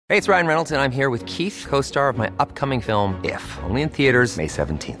Hey, it's Ryan Reynolds, and I'm here with Keith, co-star of my upcoming film, If, only in theaters May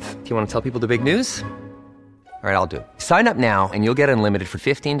 17th. Do you want to tell people the big news? All right, I'll do it. Sign up now and you'll get unlimited for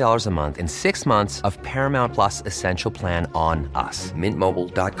 $15 a month and 6 months of Paramount Plus Essential Plan on us.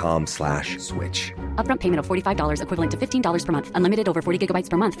 MintMobile.com/switch. Upfront payment of $45 equivalent to $15 per month. Unlimited over 40 gigabytes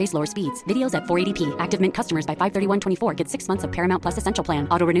per month. Face lower speeds. Videos at 480p. Active Mint customers by 531.24 get 6 months of Paramount Plus Essential Plan.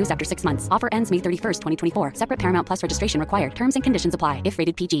 Auto renews after 6 months. Offer ends May 31st, 2024. Separate Paramount Plus registration required. Terms and conditions apply if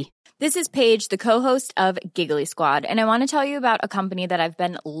rated PG. This is Paige, the co-host of Giggly Squad, and I want to tell you about a company that I've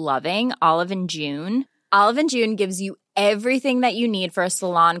been loving, Olive & June. Olive & June gives you everything that you need for a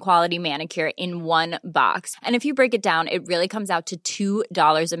salon-quality manicure in one box. And if you break it down, it really comes out to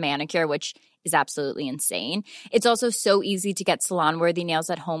 $2 a manicure, which is absolutely insane. It's also so easy to get salon-worthy nails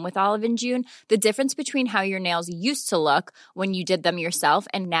at home with Olive & June. The difference between how your nails used to look when you did them yourself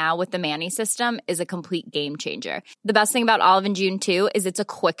and now with the Mani system is a complete game changer. The best thing about Olive & June, too, is it's a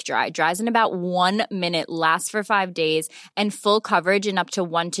quick dry. Dries in about 1 minute, lasts for 5 days, and full coverage in up to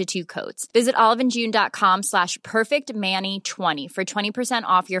 1 to 2 coats. Visit oliveandjune.com/perfectmani20 for 20%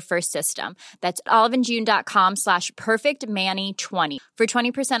 off your first system. That's oliveandjune.com/perfectmani20 for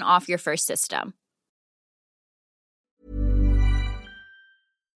 20% off your first system.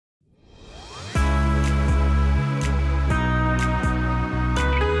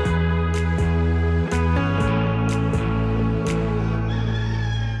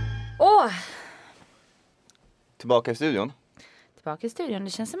 Tillbaka i studion. Tillbaka i studion. Det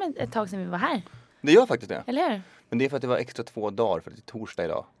känns som ett tag sedan vi var här. Det gör faktiskt det. Eller hur? Men det är för att det var extra 2 dagar, för att det är torsdag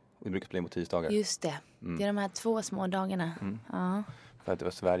idag. Och vi brukar spela in på tisdagar. Just det. Det är de här 2 små dagarna. Ja. För att det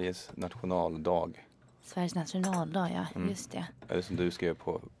var Sveriges nationaldag. Sveriges nationaldag, ja. Just det. Eller som du skrev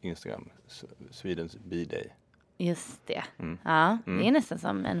på Instagram, Swedens B-day. Just det. Ja, det är nästan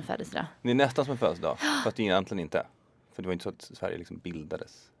som en födelsedag. Det är nästan som en födelsedag, fast det är egentligen inte. För det var inte så att Sverige liksom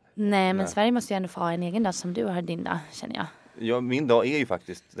bildades. Nej, men Sverige måste ju ändå få ha en egen dag som du har din dag, känner jag. Ja, min dag är ju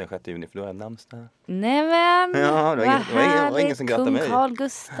faktiskt den 6 juni, för då är jag namnsdag. Nej men, ja, det var ingen som grattade mig. Carl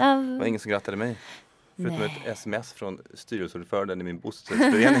Gustav. Det var ingen som grattade mig. Förutom ett sms från styrelseordföranden i min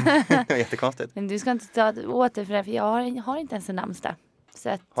bostadsförening. Det var jättekonstigt. Men du ska inte ta åt dig för det, för jag har inte ens en namnsdag. Så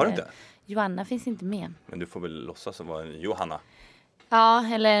att, har du inte? Joanna finns inte med. Men du får väl låtsas att vara en Johanna. Ja,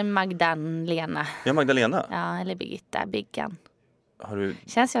 eller Magdalena. Ja, Magdalena. Ja, eller Birgitta, Biggan. Har du...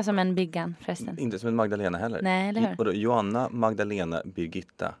 Känns jag som en Biggan förresten? Inte som en Magdalena heller. Nej, eller hur? Och då, Joanna, Magdalena,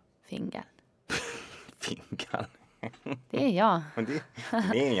 Birgitta. Fingal. Fingal. Det är jag.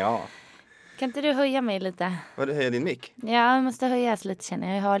 Det är jag. Kan inte du höja mig lite? Vad du höjer din mick? Ja, jag måste höjas lite, känner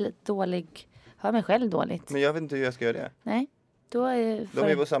jag. Jag har lite hör mig själv dåligt. Men jag vet inte hur jag ska göra det. Nej. Då är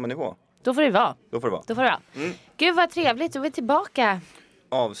vi på samma nivå. Då får det vara. Då får det vara. Gud vad trevligt, då är vi tillbaka.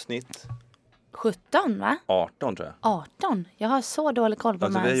 Avsnitt 17, va? 18 tror jag. 18? Jag har så dålig koll på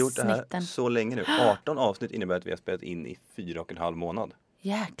de här vi har gjort snitten. Det här så länge nu. 18 avsnitt innebär att vi har spelat in i 4,5 månad.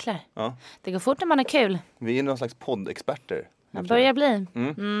 Jäklar. Ja. Det går fort när man är kul. Vi är någon slags poddexperter. Det börjar bli.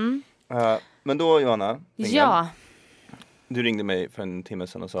 Men då, Johanna. Ja. Du ringde mig för en timme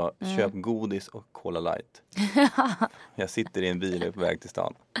sedan och sa köp godis och Cola Light. Jag sitter i en bil och är på väg till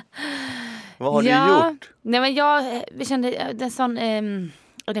stan. Vad har du gjort? Nej, men jag kände en sån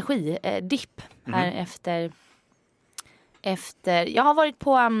energidipp här efter. Jag har varit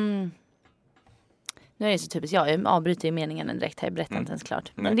på nu är det så typiskt, jag avbryter ju meningen direkt här, berättar inte ens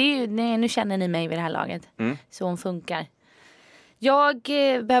klart. Men det är ju, nu känner ni mig vid det här laget. Så hon funkar. Jag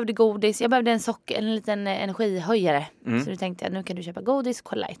behövde godis, jag behövde en liten energihöjare. Så då tänkte jag, nu kan du köpa godis och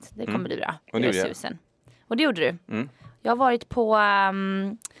Cola Light. Det kommer bli bra. Och det gjorde jag. Och det gjorde du. Jag har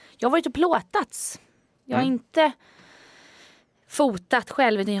varit och plåtats. Jag har inte fotat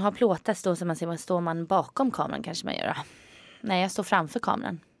själv, utan jag har plåtats då, så man ser vad står man bakom kameran kanske man gör. Nej, jag står framför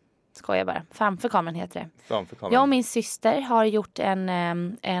kameran. Skojar bara. Framför kameran heter det. Framför kameran. Jag och min syster har gjort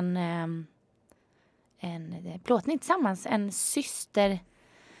en plåtning tillsammans. En syster.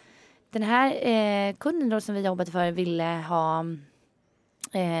 Den här kunden då som vi jobbade för ville ha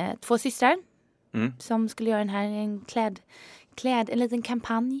 2 systrar. Som skulle göra en liten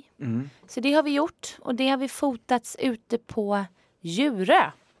kampanj. Så det har vi gjort. Och det har vi fotats ute på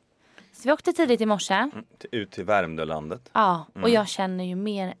Djurö. Så vi åkte tidigt i morse. Ut till Värmdölandet. Ja, och jag känner ju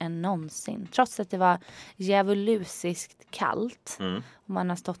mer än någonsin. Trots att det var djävulusiskt kallt. Och man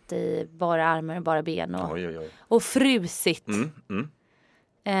har stått i bara armar och bara ben. Och frusit.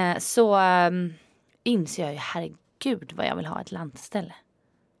 Så inser jag ju, herregud vad jag vill ha ett lantställe.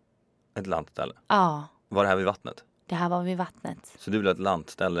 Ett lantställe? Ja. Var det här vid vattnet? Det här var vid vattnet. Så du vill ha ett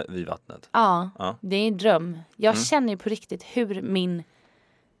lantställe vid vattnet? Ja. Det är en dröm. Jag känner ju på riktigt hur min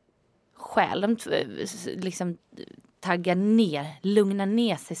själ liksom tagga ner, lugna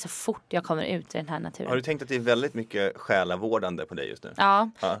ner sig så fort jag kommer ut i den här naturen. Har du tänkt att det är väldigt mycket själavårdande på dig just nu? Ja.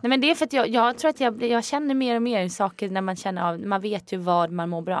 Nej, men det är för att jag tror att jag känner mer och mer saker när man känner av, man vet ju vad man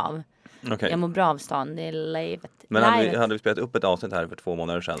mår bra av. Okay. Jag mår bra av stan, det är livet. Men hade vi spelat upp ett avsnitt här för 2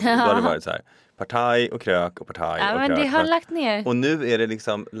 månader sedan, då hade det varit så här, partaj och krök och partaj och men krök. Det har lagt ner. Och nu är det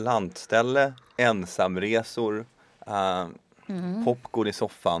liksom landställe, ensamresor, popcorn i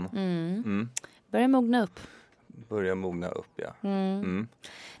soffan. Börjar mogna upp. Ja.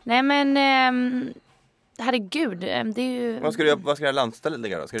 Nej men herregud, det är ju... Vad ska det här landstället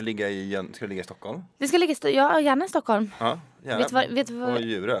ligga då? Ska det ligga i Stockholm? Det ska ligga gärna i Stockholm. Ja, gärna. Vet du vad? Och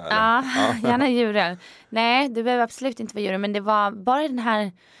Djurö, eller? Ja, gärna Djurö. Nej, det behöver absolut inte vara Djurö, men det var bara den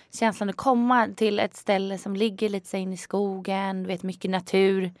här känslan att komma till ett ställe som ligger lite så in i skogen, du vet, mycket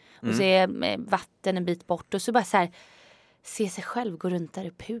natur och se vatten en bit bort och så bara så här se sig själv gå runt där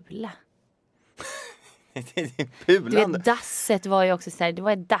och pula. Du vet, dasset var ju också så här, det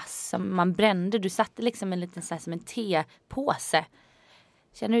var ett dass som man brände, du satte liksom en liten så här, som en tepåse.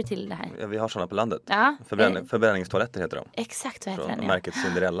 Känner du till det här? Ja, vi har sådana på landet. Ja. Förbränningstoaletter heter de. Exakt, vad heter från den? Märket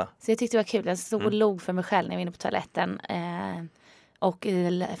Cinderella. Så jag tyckte det var kul. Jag stod och log för mig själv när jag var inne på toaletten. Och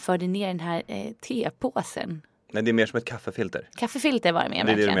förde ner den här tepåsen. Nej, det är mer som ett kaffefilter. Kaffefilter var det med.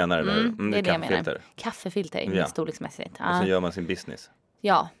 Det är det du menar, eller? Det är det jag menar. Kaffefilter. Kaffefilter, storleksmässigt. Och så gör man sin business.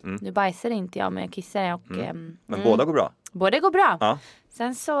 Ja, nu bajsar inte jag, men jag kissar. Och, men båda går bra? Båda går bra. Ja.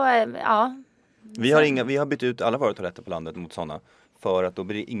 Sen så, ja. Vi har bytt ut alla våra toaletter på landet mot sådana. För att då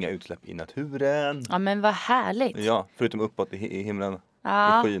blir det inga utsläpp i naturen. Ja, men vad härligt. Ja, förutom uppåt i himlen,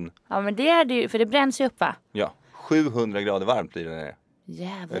 ja. i skyn. Ja, men det är det ju, för det bränns ju upp, va? Ja, 700 grader varmt blir det nere.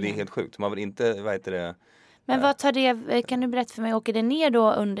 Jävlar. Ja, det är helt sjukt. Man vill inte, vad heter det... Men vad tar det, kan du berätta för mig, åker det ner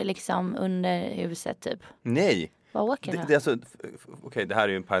då under huset typ? Nej. Vad åker det? Det är alltså, okej, det här är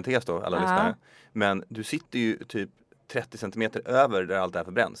ju en parentes då, alla lyssnare. Men du sitter ju typ 30 centimeter över där allt det här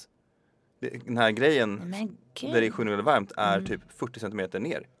förbränns. Den här grejen där det är 700 grader varmt är typ 40 centimeter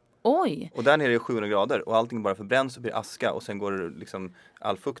ner. Oj! Och där nere är det 700 grader och allting bara förbränns och blir aska. Och sen går det liksom,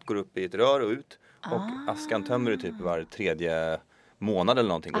 all fukt går upp i ett rör och ut. Och askan tömmer du typ var 3:e månad eller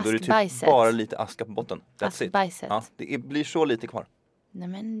någonting. Och då är det typ bara lite aska på botten. That's it. Ja, det blir så lite kvar. Nej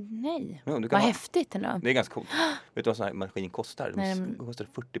men nej. Jo, vad häftigt ändå. Det är ganska coolt. Vet du vad sån här maskin kostar? Det kostar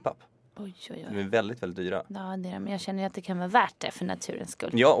 40 papp. Oj. De är väldigt, väldigt dyra. Ja, det är, men jag känner att det kan vara värt det för naturens skull.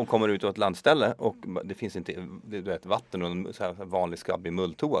 Ja, och kommer ut åt ett landställe och det finns inte vatten och en så här vanlig skabbig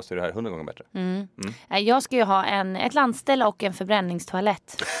mulltoa, så är det här 100 gånger bättre. Jag ska ju ha ett landställe och en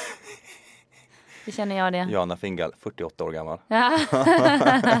förbränningstoalett. Hur känner jag det? Jana Fingal, 48 år gammal.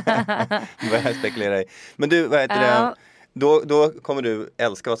 Vad jag spekulerar i. Men du, vad heter det? Då kommer du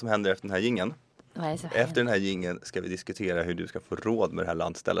älska vad som händer efter den här jingeln. Efter den här jingeln ska vi diskutera hur du ska få råd med det här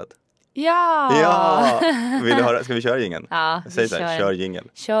landstället. Ja! Vill du höra? Ska vi köra jingeln? Ja, säg så här, kör jingel.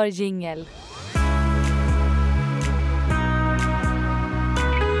 Kör jingel.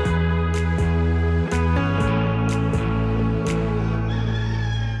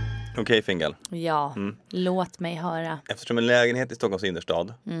 Okej, Fingal. Ja, låt mig höra. Eftersom en lägenhet i Stockholms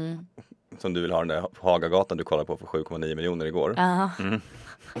innerstad som du vill ha, den där Hagagatan du kollade på för 7,9 miljoner igår. Jag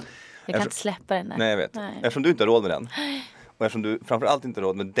kan inte släppa den där. Nej, jag vet. Eftersom du inte har råd med den. Och eftersom du framförallt inte har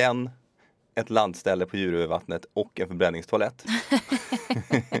råd med den, ett landställe på Djurövattnet och en förbränningstoalett.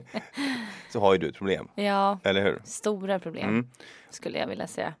 Så har ju du ett problem. Ja, eller hur? Stora problem skulle jag vilja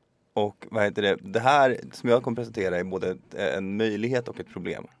säga. Och vad heter det? Det här som jag kommer presentera är både en möjlighet och ett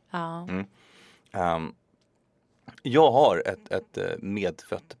problem. Ja. Jag har ett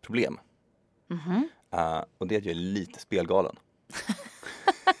medfött problem. Och det är att jag är lite spelgalen.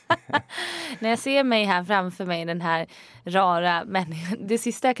 När jag ser mig här framför mig, den här rara människan, det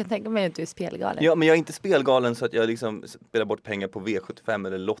sista jag kan tänka mig är att du är spelgalen. Ja, men jag är inte spelgalen så att jag liksom spelar bort pengar på V75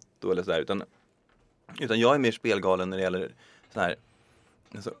 eller Lotto eller sådär, utan jag är mer spelgalen när det gäller sån här,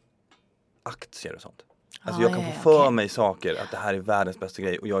 alltså, aktier och sånt. Alltså jag kan få för mig saker att det här är världens bästa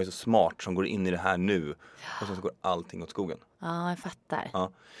grej och jag är så smart som går in i det här nu och sen så går allting åt skogen. Ja, jag fattar.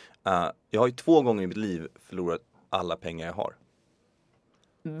 Ja. Jag har ju 2 gånger i mitt liv förlorat alla pengar jag har.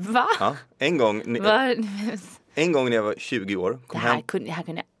 Va? Ja, en gång när jag var 20 år kom det här kunde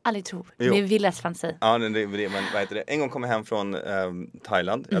jag aldrig tro. Med Villas fantasi. Ja, men vad heter det? En gång kom jag hem från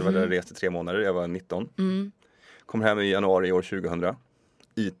Thailand. Jag var där och reste 3 månader. Jag var 19. Kom hem i januari i år 2000.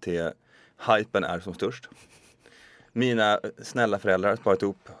 IT-hypen är som störst. Mina snälla föräldrar har sparat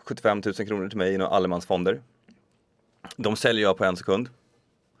ihop 75 000 kronor till mig i några allemansfonder. De säljer jag på 1 sekund.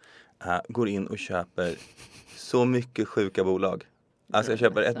 Går in och köper så mycket sjuka bolag. Alltså jag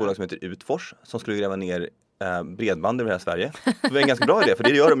köper ett bolag som heter Utfors som skulle gräva ner bredband över hela Sverige. Det var en ganska bra idé, för det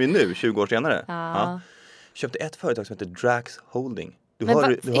gör de ju nu, 20 år senare. Ja. köpte ett företag som heter Drax Holding. Du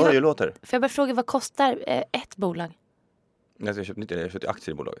hör ju låter. Får jag bara fråga, vad kostar ett bolag? Jag köpte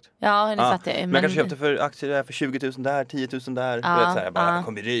aktier i bolaget. Ja, det fattar jag. Men jag kanske köpte för aktier där för 20 000 där, 10 000 där. Jag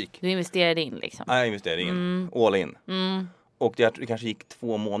kommer bli rik. Du investerade in liksom. Ja, jag investerade in. All in. Och det kanske gick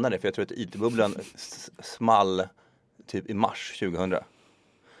 2 månader, för jag tror att IT-bubblan small typ i mars 2000.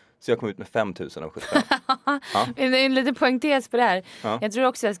 Så jag kom ut med 5 000 av 75. Det är en liten poängtes på det här. Jag tror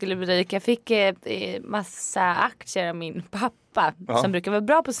också jag skulle bli rik. Jag fick massa aktier av min pappa som brukar vara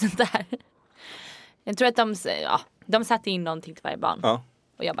bra på sånt där. Jag tror att de satte in någonting till varje barn.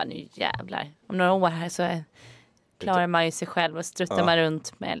 Och jag bara, nu jävlar. Om några år här så klarar man ju sig själv och struttar man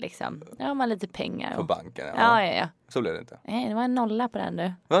runt med liksom, man lite pengar. På banken. Ja. Så blev det inte. Nej, det var en nolla på den du.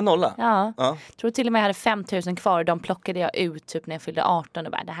 Det var en nolla? Ja. Tror till och med jag hade 5 000 kvar och de plockade jag ut typ när jag fyllde 18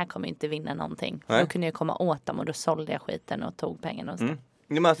 och bara, det här kommer inte vinna någonting. Då kunde jag komma åt dem och då sålde jag skiten och tog pengarna. Ja,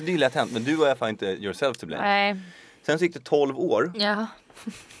 men alltså, det är lätt hänt, men du var i alla fall inte yourself to blame. Nej. Sen så gick det 12 år. Ja.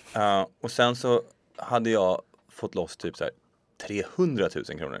 Och sen så hade jag fått loss typ så här 300 000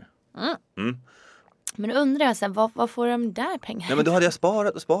 kronor. Men då undrar jag sen, vad får de där pengarna? Nej, men då hade jag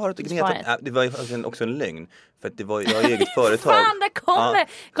sparat och gnetat. Det var också en lögn. För att jag har eget företag. Fan, där kommer!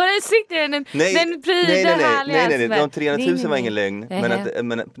 Kolla, jag sitter den Nej. De 300 000 var ingen lögn.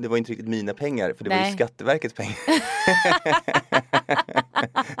 Men det var inte riktigt mina pengar. För det var ju Skatteverkets pengar.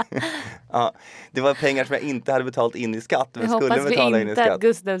 Det var pengar som jag inte hade betalt in i skatt. Men jag skulle betala in i skatt. Hoppas vi inte att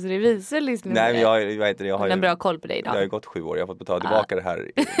Gustavs revisor lyssnar. Nej, men jag har en bra koll på dig idag. Jag har ju gått 7 år. Jag har fått betala tillbaka det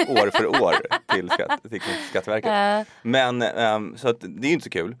här år för år till Skatteverket. Men så att det är ju inte så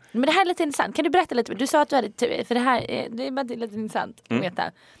kul. Men det här är lite intressant. Kan du berätta lite? Du sa att du hade, för det här det är bara lite intressant att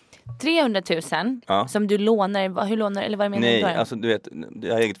veta. 300 000 som du lånar, hur lånar, eller vad menar du? Nej, alltså du vet,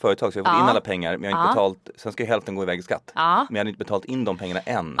 jag har eget företag så jag har fått in alla pengar, men jag har inte betalt, sen ska ju hälften gå iväg i skatt. Men jag hade inte betalt in de pengarna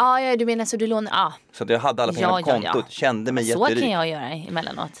än. Ja, du menar så du lånar, Så att jag hade alla pengar på kontot, kände mig jätterik. Så kan jag göra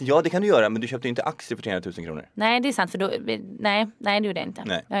emellanåt. Ja, det kan du göra, men du köpte ju inte aktier för 300 000 kronor. Nej, det är sant, för då, nej, det gjorde jag inte.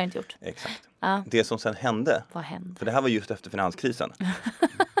 Nej. Det har jag inte gjort. Exakt. Det som sen hände, vad hände? För det här var just efter finanskrisen.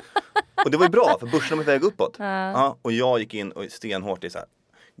 Och det var ju bra, för börsen var på väg uppåt. Och jag gick in och stenhårt i så här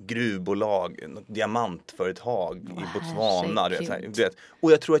gruvbolag, diamantföretag i Botswana. Du vet.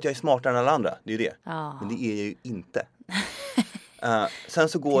 Och jag tror att jag är smartare än alla andra. Det är ju det. Men det är jag ju inte. Sen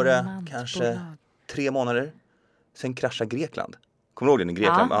så går det kanske 3 månader. Sen kraschar Grekland. Kommer du ihåg det?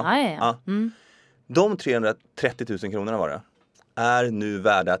 Grekland? Ja. De 330 000 kronorna var det. Är nu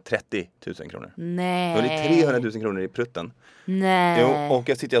värda 30 000 kronor. Nej. Då är det 300 000 kronor i prutten. Nej. Jo, och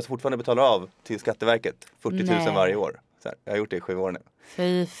jag sitter alltså fortfarande och betalar av till Skatteverket 40 000 varje år. Så här, jag har gjort det i 7 år nu.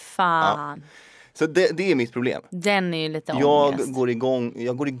 Fy fan. Så det är mitt problem. Den är ju lite jag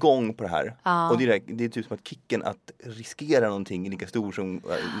går igång på det här. Och det är typ som att kicken att riskera någonting är lika stor som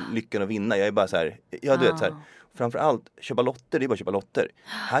lyckan att vinna. Jag är bara så här, du vet så här. Framförallt köpa lotter, det är bara att köpa lotter.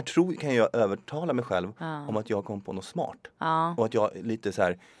 Här kan jag övertala mig själv om att jag kom på något smart. Och att jag lite så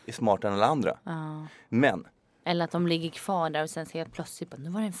här är smartare än alla andra. Men eller att de ligger kvar där och sen ser jag plötsligt nu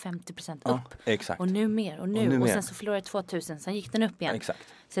var den 50% upp. Exakt. Och nu mer och nu. Och sen så förlorade jag 2000, sen gick den upp igen. Exakt.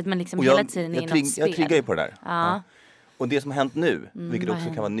 Så att man liksom hela tiden är i något spel. Jag triggar ju på det där. Och det som har hänt nu, vilket också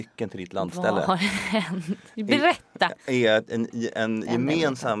kan vara nyckeln till ditt landställe. Vad har hänt? Berätta. Är att en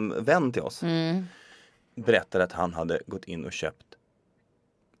gemensam vän till oss berättade att han hade gått in och köpt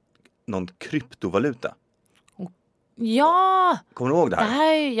någon kryptovaluta. Ja! Kommer du ihåg det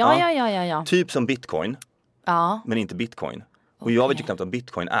här? Ja. Typ som bitcoin. Ja. Men inte bitcoin. Och jag vet ju knappt vad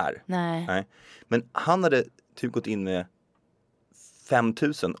bitcoin är. Nej. Men han hade typ gått in med 5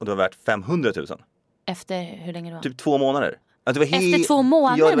 000 och det var värt 500 000. Efter hur länge då? Typ 2 månader. Alltså det var efter 2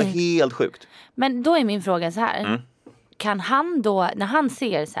 månader? Ja, det var helt sjukt. Men då är min fråga så här. Kan han då, när han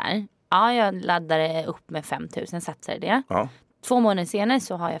ser så här, jag laddade upp med 5 000, satsade det. 2 månader senare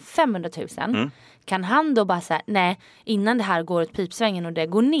så har jag 500 000. Kan han då bara säga, nej, innan det här går åt pipsvängen och det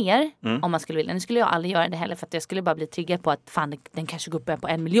går ner, om man skulle vilja. Nu skulle jag aldrig göra det heller, för att jag skulle bara bli triggad på att fan, den kanske går upp på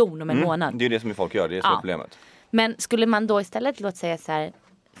 1 miljon om en månad. Det är det som folk gör, det är så problemet. Men skulle man då istället låt säga så här,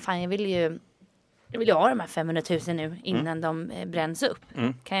 fan jag vill ju ha de här 500 000 nu innan de bränns upp.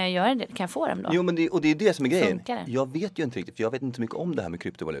 Kan jag göra det? Kan jag få dem då? Jo, men det är det som är grejen. Jag vet ju inte riktigt, för jag vet inte så mycket om det här med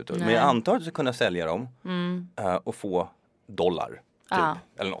kryptovalutor. Nej. Men jag antar att jag ska kunna sälja dem och få dollar. Typ,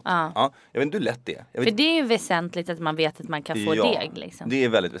 eller något. Jag vet inte hur lätt det är. För det är ju väsentligt att man vet att man kan få deg. Liksom. Det är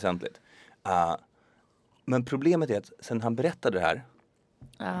väldigt väsentligt. Men problemet är att sen han berättade det här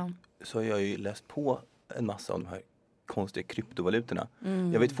så har jag ju läst på en massa om de här konstiga kryptovalutorna.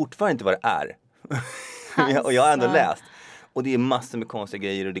 Jag vet fortfarande inte vad det är. Och jag har ändå läst. Och det är massor med konstiga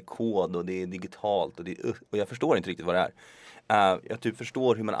grejer och det är kod och det är digitalt och jag förstår inte riktigt vad det Jag typ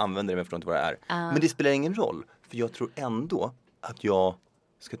förstår hur man använder det, men jag förstår inte vad det är. Men det spelar ingen roll. För jag tror ändå att jag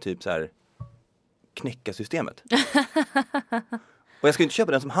ska typ så här knäcka systemet. Och jag ska inte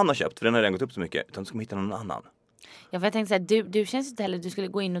köpa den som han har köpt, för den har redan gått upp så mycket. Utan ska man hitta någon annan. Ja, för jag tänkte såhär, du känns inte heller, du skulle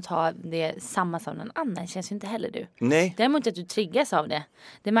gå in och ta det samma som någon annan, känns ju inte heller du. Nej. Däremot att du triggas av det.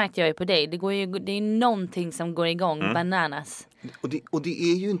 Det märkte jag ju på dig. Det är någonting som går igång, bananas. Och det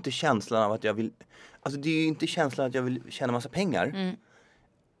är ju inte känslan av att jag vill, alltså det är ju inte känslan att jag vill tjäna massa pengar.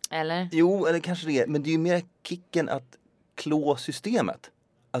 Eller? Jo, eller kanske det är, men det är ju mer kicken att klå systemet.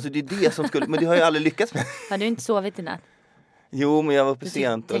 Alltså det är det som skulle, men det har jag aldrig lyckats med. Har du inte sovit i natt? Jo, men jag var uppe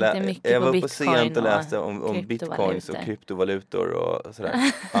sent och läste om bitcoins och kryptovalutor och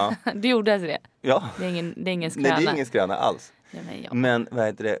sådär. Ja. Du gjorde alltså det? Ja. Det är ingen skröna. Nej, det är ingen skröna alls. Nej, men vad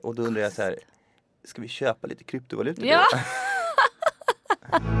heter det? Och då undrar jag så här, ska vi köpa lite kryptovalutor? Ja.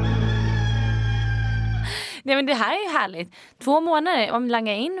 Nej, men det här är ju härligt. 2 månader, om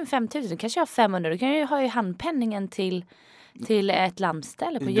langar in 5 000, du kanske har 500. Du kan ju ha handpenningen till ett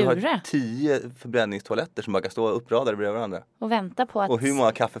landställe på Djurö. Du har 10 förbränningstoaletter som bara kan stå uppradade bredvid varandra. Och vänta på att... Och hur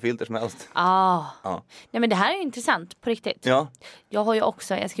många kaffefilter som helst. Ja. Nej, men det här är ju intressant, på riktigt. Ja. Jag har ju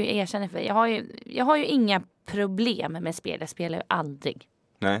också, jag ska ju erkänna för dig, jag har ju inga problem med spel. Jag spelar ju aldrig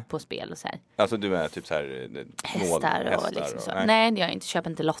på spel och så här. Alltså du är typ så här... Hästar och liksom så. Nej, jag köper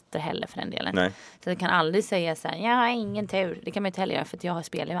inte lotter heller för den delen. Nej. Så jag kan aldrig säga så här, jag har ingen tur. Det kan man inte heller göra, för att jag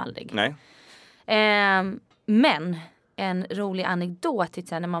spelar ju aldrig. Nej. Men... En rolig anekdot till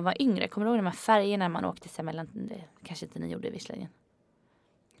när man var yngre. Kommer du ihåg de här färgerna man åkte så mellan, kanske inte ni gjorde visserligen.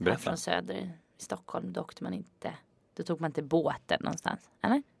 Berätta. Från söder i Stockholm, då åkte man inte. Då tog man inte båten någonstans.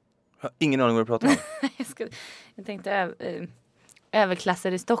 Eller? Jag har ingen aning vad du pratar om. jag tänkte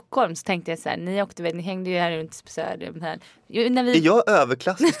överklassade i Stockholm, så tänkte jag så här, ni hängde ju här runt på söder. Här. Är jag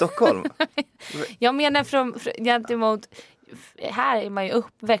överklass i Stockholm? Jag menar gentemot... Här är man ju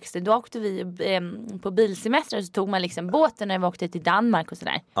uppväxt. Då åkte vi på bilsemester, och så tog man liksom båten när vi åkte till Danmark och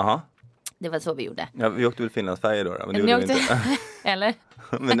sådär. Aha. Det var så vi gjorde. Ja, vi åkte väl Finlandsfärger då, men det gjorde vi inte. Eller?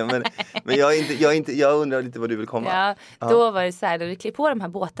 men jag undrar lite vad du vill komma. Ja, då var det så här, då vi klev på de här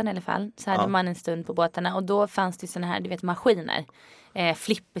båtarna i alla fall. Så hade man en stund på båtarna, och då fanns det såna här, du vet, maskiner.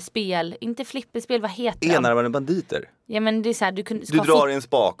 Flipperspel, inte flipperspel, vad heter det? Enarmade banditer. Ja, men det är så här, du drar i en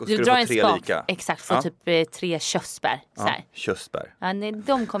spak och ska du få 3 lika. Exakt, få typ 3 körsbär. Körsbär. Ja,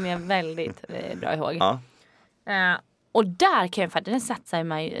 de kommer jag väldigt bra ihåg. Och där kan jag faktiskt, den satsar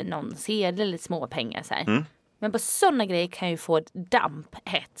man ju någon sedel eller små pengar så här. Men på sådana grejer kan jag ju få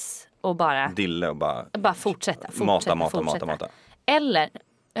damphets och bara dille och bara fortsätta. Mata. Eller,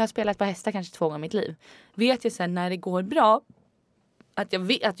 jag har spelat på hästar kanske 2 gånger i mitt liv. Vet jag sen när det går bra,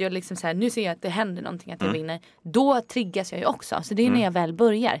 att jag liksom så här, nu ser jag att det händer någonting, att jag vinner, då triggas jag ju också. Så det är när jag väl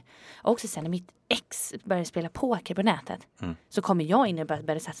börjar. Och också sen när mitt ex började spela poker på nätet, så kommer jag in och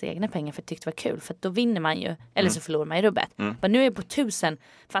började satsa egna pengar, för att tyckte det var kul, för att då vinner man ju, eller så förlorar man i rubbet. Men nu är jag på 1000,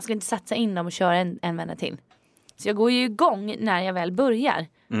 för jag ska inte satsa in dem och köra en vända till. Så jag går ju igång när jag väl börjar.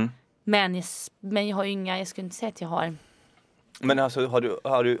 Men jag har ju inga, jag skulle inte säga att jag har. Men alltså,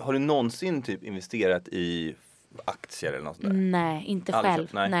 har du någonsin typ investerat i aktier eller något sånt där? Nej, inte själv.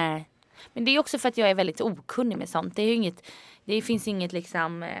 Nej. Men det är också för att jag är väldigt okunnig med sånt. Det finns inget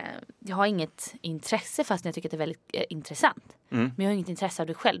liksom, jag har inget intresse, fast jag tycker att det är väldigt intressant. Men jag har inget intresse av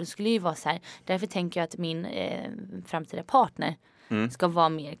det själv. Det skulle ju vara så här, därför tänker jag att min framtida partner ska vara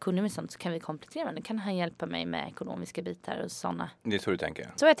mer kunnig med sånt, så kan vi komplettera. Nu kan han hjälpa mig med ekonomiska bitar och sådana. Det är så du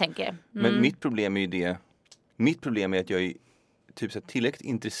tänker? Så jag tänker. Men mitt problem är ju det. Mitt problem är att jag är typ så tillräckligt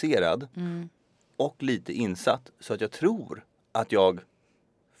intresserad och lite insatt, så att jag tror att jag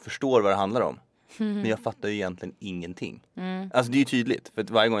förstår vad det handlar om. Men jag fattar ju egentligen ingenting. Alltså det är ju tydligt. För att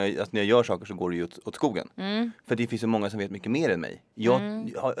varje gång när jag gör saker så går det ju åt skogen. För det finns så många som vet mycket mer än mig. Jag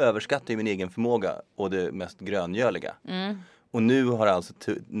har överskattat min egen förmåga och det mest gröngöliga. Och nu har alltså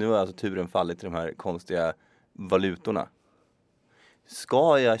turen fallit till de här konstiga valutorna.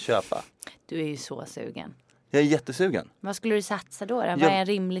 Ska jag köpa? Du är ju så sugen. Jag är jättesugen. Vad skulle du satsa då? Vad är en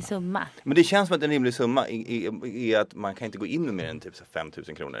rimlig summa? Men det känns som att en rimlig summa är att man kan inte gå in med mer än typ 5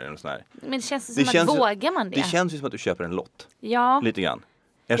 000 kronor eller något sånt här. Men det känns som att vågar man det? Det känns ju som att du köper en lott. Ja. Lite grann.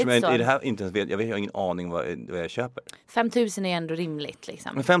 Eftersom jag det här inte ens vet, jag har ingen aning vad jag köper. 5 000 är ändå rimligt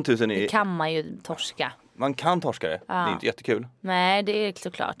liksom. Men 5 000 det kan man ju torska. Man kan torska det. Ja. Det är inte jättekul. Nej, det är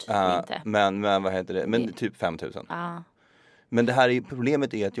såklart inte. Men vad heter det? Men typ 5 000. Ja. Men det här är,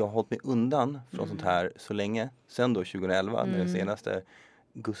 problemet är att jag har hållit mig undan från sånt här så länge. Sen då 2011 när den senaste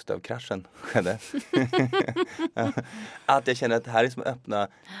Gustav-kraschen skedde. Att jag känner att det här är som att öppna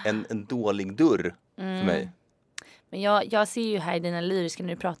en dålig dörr för mig. Men jag ser ju här i dina lyriska, när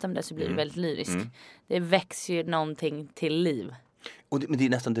du pratar om det så blir du väldigt lyrisk. Det växer ju någonting till liv. Men det är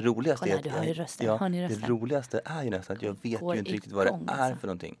nästan det roligaste. Kolla, du har ju rösten. Hör ni rösten? Det roligaste är ju nästan att jag vet ju inte riktigt vad det är alltså. för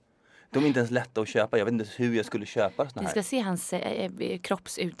någonting. De är inte ens lätta att köpa. Jag vet inte hur jag skulle köpa såna här. Du ska se hans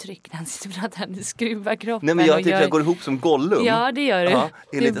kroppsuttryck när han sitter och pratar. Han skruvar kroppen. Nej, men jag tycker jag går ihop som Gollum. Ja, det gör du. Ja,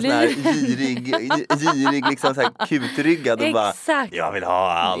 är lite sån här girig liksom så här kutryggad och bara, exakt. jag vill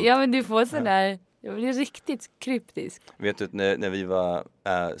ha allt. Ja, men du får sån där, jag blir riktigt kryptisk. Vet du, när vi var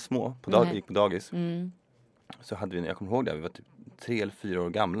små, gick på dagis, så hade vi, jag kommer ihåg det, vi var typ 3 eller 4 år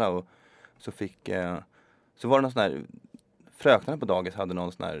gamla och så så var det någon sån här, fröknarna på dagis hade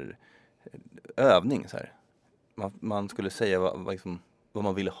någon sån här övning så här. Man skulle säga vad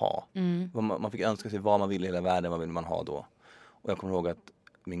man ville ha. Man fick önska sig vad man ville i hela världen, vad ville man ha då. Och jag kommer ihåg att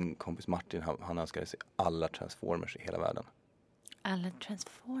min kompis Martin, han önskade sig alla Transformers i hela världen. Alla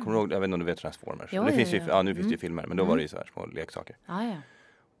Transformers? Kommer du ihåg, jag vet inte om du vet Transformers. Jo, det finns ju, nu finns det ju filmer, men då var det ju så här små leksaker. Ja.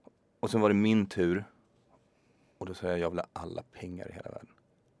 Och sen var det min tur. Och då sa jag vill ha alla pengar i hela världen.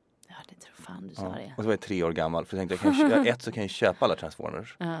 Ja, det tror fan du sa det. Och så var jag 3 år gammal. För jag tänkte, så kan jag köpa alla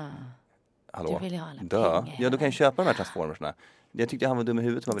Transformers. Hallå? Du vill ju ha alla pengar. Ja, då kan jag köpa de här Transformersna. Jag tyckte han var dum i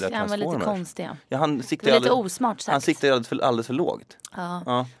huvudet som ville ha Transformers. Han var lite konstig. Ja, han det var lite osmart sagt. Han siktade alldeles för lågt. Ja.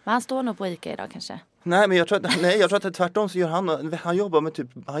 Men han står nog på ICA idag kanske. Nej, men jag tror att tvärtom så gör han jobbar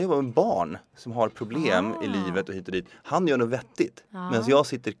med barn som har problem i livet och hit och dit. Han gör något vettigt. Medan jag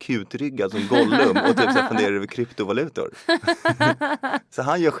sitter kutryggad som Gollum och typ så funderar över kryptovalutor. Så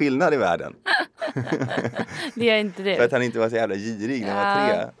han gör skillnad i världen. Det gör inte det. För att han inte var så jävla girig när han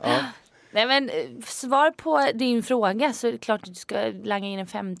var 3. Ja. Nej, men svar på din fråga så är det klart att du ska langa in en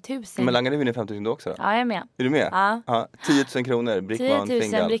 5 000. Men langar du in en 5 000 då också då? Ja, jag är med. Är du med? Ja. 10 000 kronor, Brickman 10 000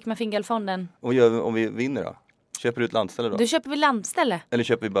 Fingal. Brickman Fingal-fonden. Och vad gör vi om vi vinner då? Köper du ett landställe då? Då köper vi landställe. Eller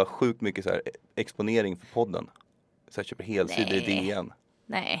köper vi bara sjukt mycket så här exponering för podden? Så jag köper helsidor i DN.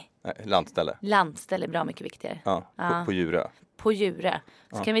 Nej, landställe. Landställe är bra mycket viktigare. Ja, på Djurö. På Djurö.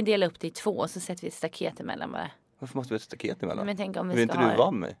 Så kan vi dela upp det i 2 och så sätter vi ett staket emellan bara. Varför måste vi ha ett staket emellan? Men tänk om vi vill ska inte ha... du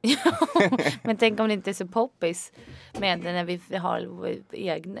vara med mig? Men tänk om det inte är så poppis med när vi har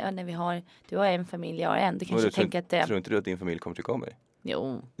egna, när vi har, du har en familj, jag har en. Du kanske tänker att det... Tror inte du att din familj kommer tycka om mig?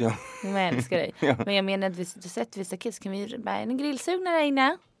 Jo, ja. Jag älskar dig. Ja. Men jag menar att vi sätter vi staket så kan vi bära en grillsugna där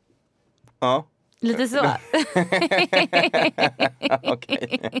inne. Ja. Lite så.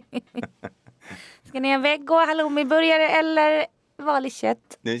 Okej. Ska ni ha veggo, halloumiburgare eller vanligt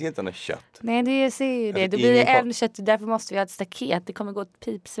kött? Nej, vi ska inte ha något kött. Nej, jag ser ju det. Då blir det en kött, därför måste vi ha ett staket. Det kommer gå ett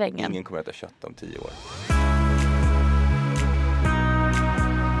pipsvängen. Ingen kommer att äta kött om 10 år.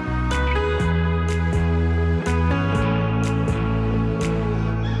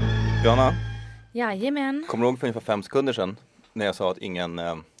 Johanna? Jajamän. Kommer du ihåg för ungefär 5 sekunder sedan när jag sa att ingen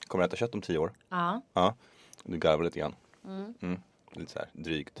kommer att äta kött om 10 år? Ja. Ja. Du garvar lite grann. Lite så här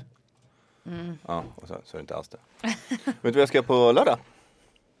drygt. Ja, och så är det inte alls det. Vet du vad jag ska på lördag?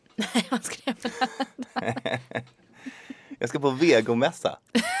 Nej, vad ska jag på lördag? Jag ska på vegomässa.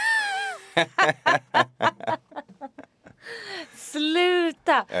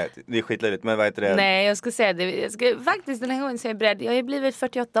 Sluta! Det är skitlöjligt, men vad heter det? Nej, jag ska säga det. Jag ska faktiskt den här gången säga beredd. Jag har blivit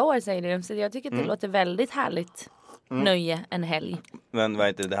 48 år, säger de. Så jag tycker att det låter väldigt härligt. Nöje en helg. Men vad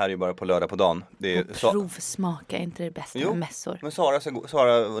heter det här är ju bara på lördag på dagen. Det är provsmaka är inte det bästa med mässor. Men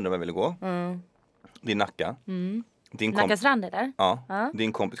Sara undrar om jag ville gå. Det är Nacka. Nacka strand är där? Ja.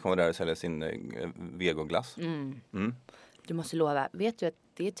 Din kompis kommer där och sälja sin vegoglass. Du måste lova. Vet du att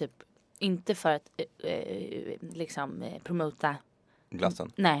det är typ inte för att liksom promota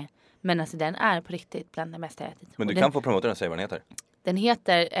glassen? Nej. Men alltså den är på riktigt bland det mesta jag ätit. Men du kan få promota den och säga vad den heter. Den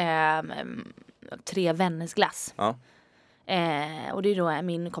heter 3 vänners glass. Ja. Och det är då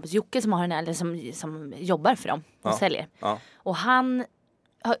min kompis Jocke som har den eller som jobbar för dem och säljer. Ja. Och han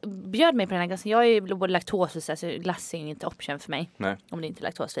bjöd mig på den här glassen. Jag är ju både laktos och så glass är inte option för mig. Nej. Om det inte är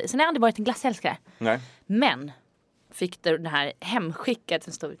laktosfri. Sen har jag aldrig varit en glassälskare. Nej. Men fick du det här hemskickat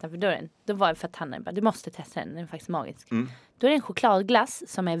som stod utanför dörren. Då var det för att han bara, du måste testa den är faktiskt magisk. Då är det en chokladglass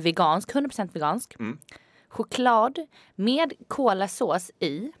som är vegansk, 100% vegansk. Choklad med kolasås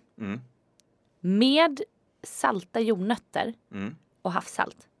i. Med salta jordnötter och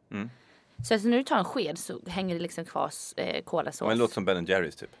havssalt. Så alltså, när du tar en sked så hänger det liksom kvar kolasås. Men det låter som Ben &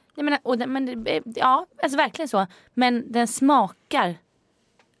 Jerry's typ. Jag menar, ja, alltså verkligen så. Men den smakar,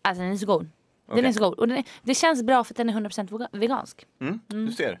 alltså den är så god. Den är så god. Och det känns bra för att den är 100% vegansk.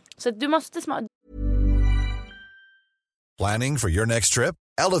 Du ser. Så du måste smaka. Planning for your next trip?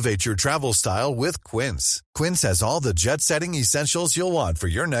 Elevate your travel style with Quince. Quince has all the jet-setting essentials you'll want for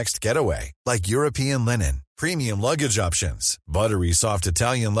your next getaway. Like European linen, premium luggage options, buttery soft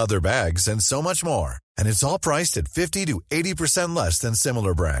Italian leather bags, and so much more. And it's all priced at 50 to 80% less than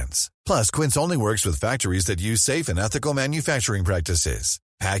similar brands. Plus, Quince only works with factories that use safe and ethical manufacturing practices.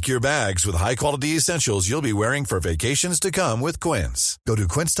 Pack your bags with high-quality essentials you'll be wearing for vacations to come with Quince. Go to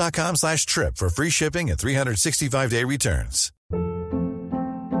quince.com/trip for free shipping and 365-day returns.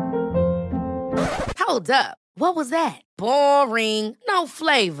 Hold up. What was that? Boring. No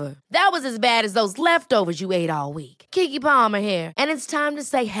flavor. That was as bad as those leftovers you ate all week. Keke Palmer here. And it's time to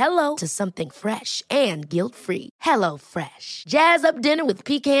say hello to something fresh and guilt-free. Hello Fresh. Jazz up dinner with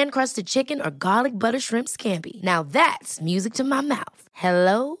pecan-crusted chicken or garlic butter shrimp scampi. Now that's music to my mouth.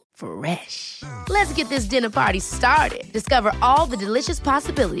 Hello Fresh. Let's get this dinner party started. Discover all the delicious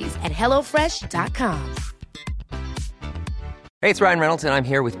possibilities at hellofresh.com. Hey, it's Ryan Reynolds, and I'm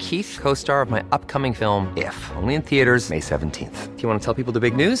here with Keith, co-star of my upcoming film, If, only in theaters May 17th. Do you want to tell people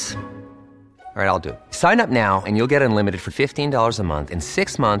the big news? All right, I'll do it. Sign up now and you'll get unlimited for $15 a month and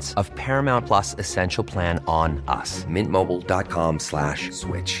 6 months of Paramount Plus Essential Plan on us.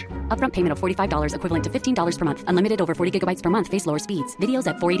 MintMobile.com/switch. Upfront payment of $45 equivalent to $15 per month. Unlimited over 40 gigabytes per month. Face lower speeds. Videos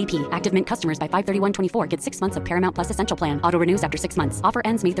at 480p. Active Mint customers by 531.24 get 6 months of Paramount Plus Essential Plan. Auto renews after 6 months. Offer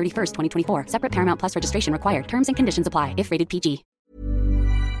ends May 31st, 2024. Separate Paramount Plus registration required. Terms and conditions apply if rated PG.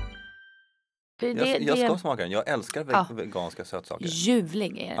 Jag ska smaka den. Jag älskar veganska sötsaker.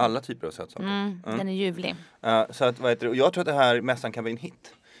 Ljuvlig är den. Alla typer av sötsaker. Den är ljuvlig. Så att, vad heter det? Jag tror att det här mässan kan bli en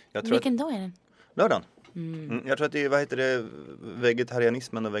hit. Vilken dag är den? Lördagen. Jag tror att det är,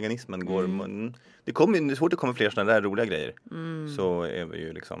 vegetarianismen och veganismen går. Det är svårt att komma fler sådana där roliga grejer. Så är vi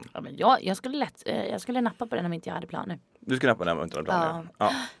ju liksom. Ja, men jag skulle nappa på den om inte jag hade planer. Du skulle nappa den om du inte hade planer.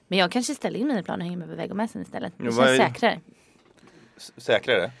 Ja. Men jag kanske ställer in mina planer och hänger med på vegomässan istället. Det känns säkrare.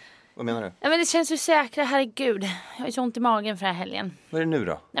 Säkrare? Vad menar du? Ja, men det känns ju säkrare, herregud. Jag har så ont i magen för den här helgen. Vad är det nu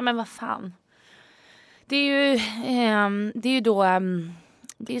då? Nej, men vad fan. Det är ju då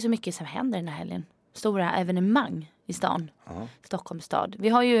det är så mycket som händer den här helgen. Stora evenemang i stan. Stockholms stad. Vi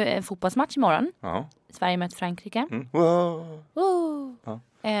har ju en fotbollsmatch imorgon. Sverige möter Frankrike. Wow.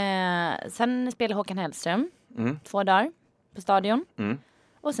 Sen spelar Håkan Hellström 2 dagar på stadion.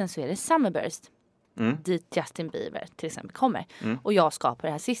 Och sen så är det Summerburst. Dit Justin Bieber till exempel kommer. Och jag ska på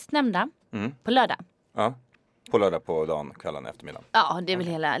det här sistnämnda på lördag. Ja, på lördag på dagen, kvällen, eftermiddagen. Ja, det är väl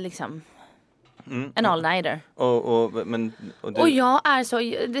hela liksom en all-nighter. Och jag är så,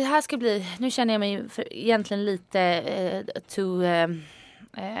 det här ska bli, nu känner jag mig egentligen lite too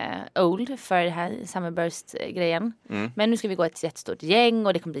old för det här Summerburst-grejen. Men nu ska vi gå ett jättestort gäng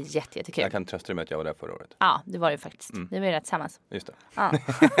och det kommer bli jättekul. Jag kan trösta dig med att jag var där förra året. Ja, det var det faktiskt. Det var ju rätt tillsammans. Just det. Ja.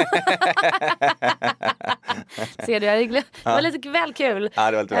 Ser du, det var lite väl kul.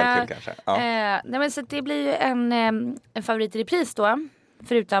 Ja, det var lite väl kul kanske. Ja. Nej, men så det blir ju en favorit i repris då.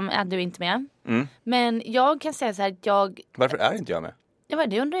 Förutom att du inte är med. Men jag kan säga så här, Varför är inte jag med? Ja,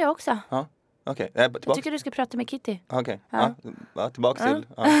 det undrar jag också. Ja. Okej. Jag tycker du ska prata med Kitty. Okej. Ja, tillbaka till.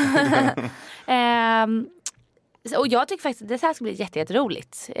 Och jag tycker faktiskt att det här ska bli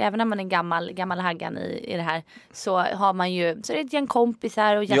jätteroligt. Även när man är gammal haggan i det här. Så har man ju, så är det ett gäng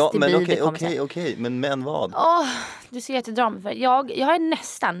kompisar och Justin Bieber. Okej. Men vad? Du ser jättedrama för. Jag är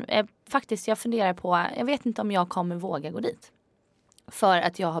nästan, faktiskt jag funderar på, jag vet inte om jag kommer våga gå dit. För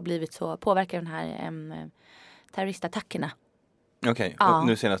att jag har blivit så påverkad av de här terroristattackerna. Okej, och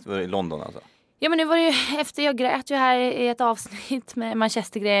nu senast var det i London alltså? Ja, men nu var det ju efter jag grät ju här i ett avsnitt med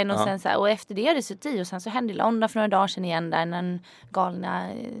Manchester-grejen och sen så här, och efter det är det suttit i och sen så hände i London för några dagar sedan igen där en galna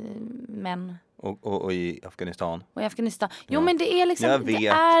män. Och i Afghanistan. Och i Afghanistan. Jo, men det är liksom...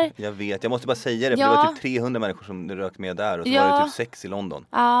 Jag vet. Jag måste bara säga det. För det var typ 300 människor som rök med där. Och så var det typ 6 i London.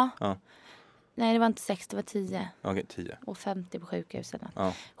 Ja. Nej, det var inte 6, det var 10. Okej, 10. Och 50 på sjukhuset.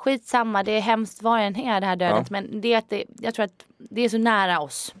 Ja. Skitsamma, det är hemskt var en är det här dödet. Men det är att jag tror att det är så nära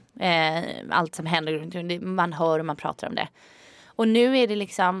oss. Allt som händer runt omkring. Man hör och man pratar om det. Och nu är det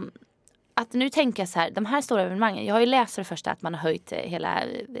liksom... Att nu tänker jag så här, de här stora evenemangen. Jag har ju läst för det första att man har höjt hela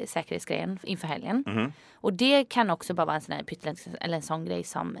säkerhetsgrejen inför helgen. Och det kan också bara vara en sån här eller en sån grej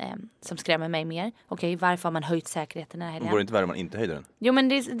som skrämmer mig mer. Okej, varför har man höjt säkerheten den här helgen? Var det inte värre om man inte höjde den? Jo, men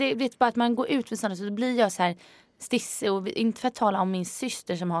det är bara att man går ut med sådana, så då blir jag så här stissig. Och inte för att tala om min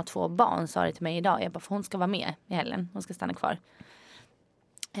syster som har 2 barn, sa det till mig idag. Jag bara, för hon ska vara med i helgen. Hon ska stanna kvar.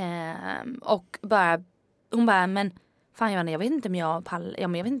 Och hon bara, men fan Johanna, jag vet inte jag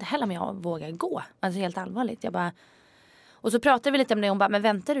vet inte heller om jag vågar gå. Alltså helt allvarligt. Jag bara, och så pratade vi lite om det och hon bara, men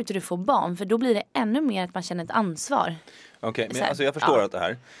väntar du till du får barn? För då blir det ännu mer att man känner ett ansvar. Okej, men alltså jag förstår allt det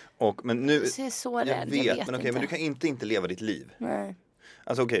här. Men nu, så jag är så rädd, jag vet men men du kan inte leva ditt liv. Nej.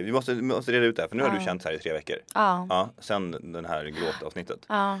 Alltså vi måste reda ut det här. För nu har du känt så här i 3 veckor. Ja, sen den här gråtavsnittet.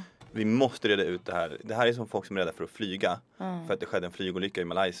 Vi måste reda ut det här. Det här är som folk som är rädda för att flyga. För att det skedde en flygolycka i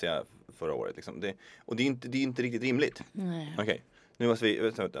Malaysia förra året. Liksom. Och det är inte riktigt rimligt. Okej.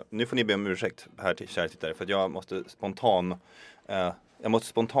 Nu får ni be om ursäkt här till kära tittare, för att jag måste spontan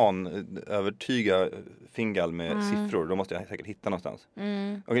övertyga Fingal med siffror. Då måste jag säkert hitta någonstans.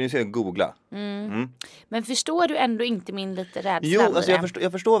 Okej, nu ska jag googla. Men förstår du ändå inte min lite rädsla? Jo, alltså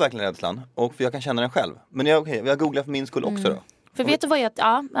jag förstår verkligen rädslan. Och för jag kan känna den själv. Men jag googlar för min skull också då. För vet du vad jag...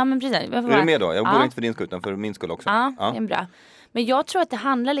 Ja men precis. Är du med då? Jag googlar inte för din skull utan för min skull också. Ja, det är bra. Men jag tror att det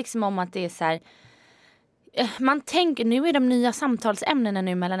handlar liksom om att det är så här... Man tänker, nu är de nya samtalsämnena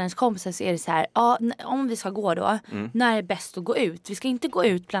nu mellan ens kompisar, så är det så här, om vi ska gå då, när är det bäst att gå ut? Vi ska inte gå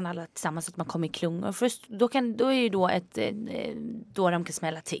ut bland alla tillsammans så att man kommer i klungor. Först, då är ju då de kan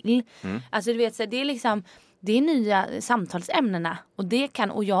smälla till. Alltså du vet, så här, det är liksom, det är nya samtalsämnena.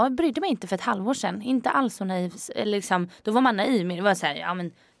 Och jag brydde mig inte för ett halvår sedan. Inte alls så naiv, liksom, då var man naiv, men det var så här, ja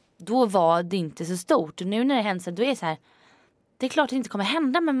men då var det inte så stort. Och nu när det händer, då är det så här, det är klart att det inte kommer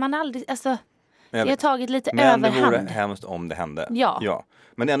hända, men man aldrig, alltså... Det har tagit lite överhand. Men det vore hemskt om det hände. Ja.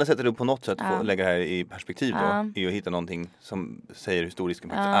 Men det enda sättet du på något sätt får lägga det här i perspektiv då, är att hitta någonting som säger hur stor risken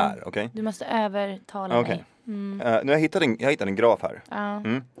faktiskt är. Okay? Du måste övertala mig. Nu har jag hittat en graf här.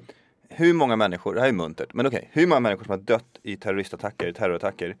 Hur många människor, det här är muntert, men hur många människor som har dött i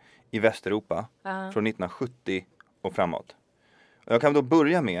terrorattacker i Västeuropa från 1970 och framåt. Och jag kan då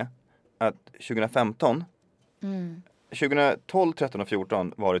börja med att 2015, 2012, 13 och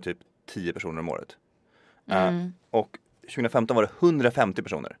 14 var det typ 10 personer om året. Och 2015 var det 150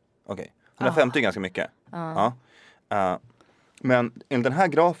 personer. Okej. 150 är ganska mycket. Men enligt den här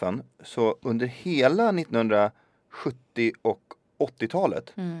grafen så under hela 1970 och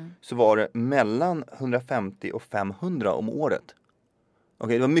 80-talet så var det mellan 150 och 500 om året.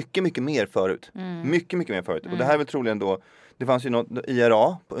 Okej, det var mycket, mycket mer förut. Mycket mer förut. Och det här är väl troligen då, det fanns ju något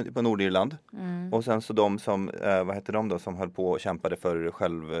IRA på Nordirland. Och sen så de som, vad hette de då, som höll på och kämpade för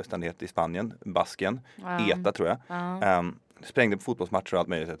självständighet i Spanien, Basken, ETA tror jag. Sprängde på fotbollsmatcher och allt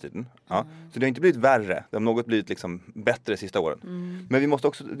möjligt hela tiden. Så det har inte blivit värre, det har något blivit liksom bättre sista åren. Men vi måste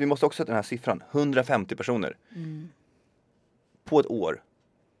också sätta den här siffran, 150 personer. På ett år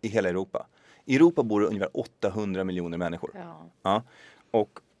i hela Europa. I Europa bor det ungefär 800 miljoner människor.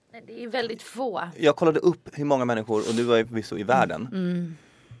 Och det är väldigt få. Jag kollade upp hur många människor, och du var ju förvisso i världen.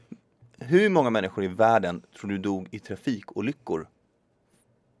 Hur många människor i världen tror du dog i trafikolyckor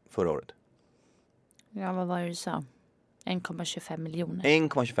förra året? Ja, vad var det du sa? 1,25 miljoner.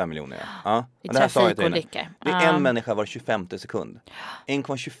 1,25 miljoner, ja. I trafikolyckor. Det är en människa var 25 sekund.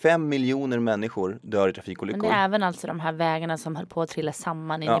 1,25 miljoner människor dör i trafikolyckor. Men det är även alltså de här vägarna som höll på att trilla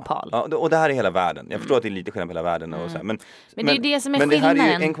samman i Nepal. Ja, och det här är hela världen. Jag förstår att det är lite skillnad på hela världen. Och så här, men det är det som är skillnaden. Men det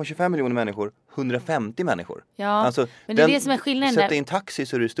här är ju 1,25 miljoner människor, 150 människor. Ja, alltså, men det är det som är skillnaden. Sätta i en taxi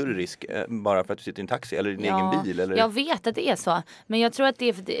så är det större risk bara för att du sitter i en taxi eller i din egen bil. Eller... Jag vet att det är så. Men jag tror att det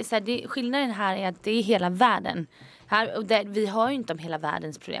är så här, skillnaden här är att det är hela världen. Här, och vi har ju inte om hela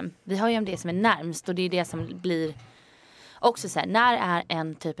världens problem. Vi har ju om det som är närmst. Och det är det som blir också så här. När är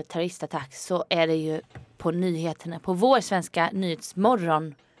en typ av terroristattack så är det ju på nyheterna. På vår svenska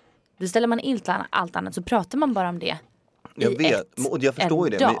nyhetsmorgon. Då ställer man in allt annat. Så pratar man bara om det. Jag vet. Och jag förstår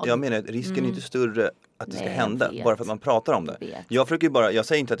ju det. Men jag menar att risken är inte större att det ska hända. Bara för att man pratar om det. Jag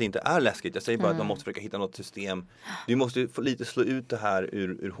säger inte att det inte är läskigt. Jag säger bara att man måste försöka hitta något system. Du måste få lite slå ut det här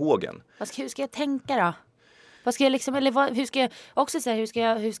ur hågen. Hur ska jag tänka då? Vad ska jag liksom, eller hur ska jag också säga,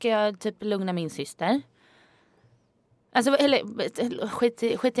 hur ska jag typ lugna min syster? Alltså, eller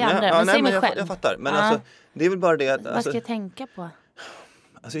skit i andra, men säg mig själv. Jag fattar, men alltså, det är väl bara det att... Vad ska jag tänka på?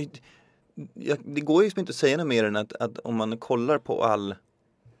 Alltså, det går ju inte att säga något mer än att om man kollar på all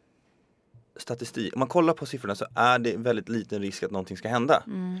statistik, om man kollar på siffrorna så är det väldigt liten risk att någonting ska hända.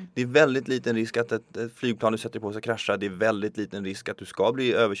 Det är väldigt liten risk att ett flygplan du sätter på ska krascha. Det är väldigt liten risk att du ska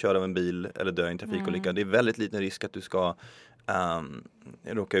bli överkörd av en bil eller dö i en trafikolycka. Det är väldigt liten risk att du ska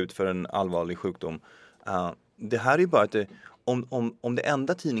råka ut för en allvarlig sjukdom. Det här är ju bara att om det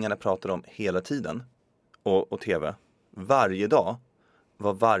enda tidningarna pratar om hela tiden och tv varje dag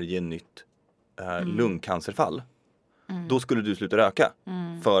var varje nytt lungcancerfall. Då skulle du sluta röka.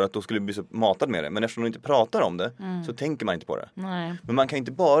 För att då skulle du bli så matad med det. Men eftersom du inte pratar om det så tänker man inte på det. Nej. Men man kan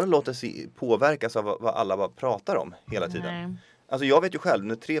inte bara låta sig påverkas av vad alla bara pratar om hela tiden. Nej. Alltså jag vet ju själv,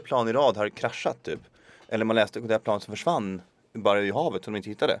 när 3 plan i rad har kraschat typ. Eller man läste det här plan som försvann bara i havet som de inte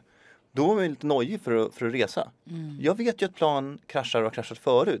hittade. Då var man lite nojig för att resa. Jag vet ju att plan kraschar och har kraschat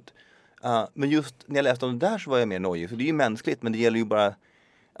förut. Men just när jag läste om det där så var jag mer nojig. Så det är ju mänskligt, men det gäller ju bara...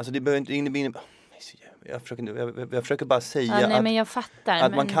 Alltså det behöver inte innebära... Jag försöker bara säga men jag fattar,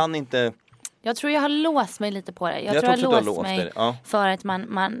 att man kan inte... Jag tror jag har låst mig lite på det. Jag tror jag har låst mig för att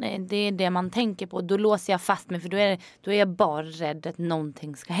det är det man tänker på. Då låser jag fast mig för då är jag bara rädd att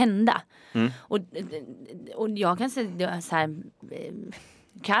någonting ska hända. Och jag kan säga så här,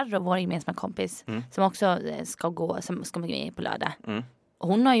 Karro, vår gemensamma kompis, som också ska med på lördag.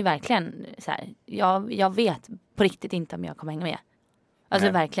 Hon har ju verkligen så här, jag vet på riktigt inte om jag kommer hänga med.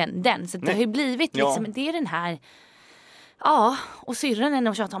 Alltså verkligen den. Så det har ju blivit liksom, det är den här. Ja, och syrran är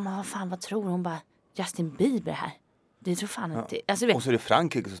nog tjatat om, vad tror hon? Bara, Justin Bieber här. Det tror fan inte. Alltså, och så är det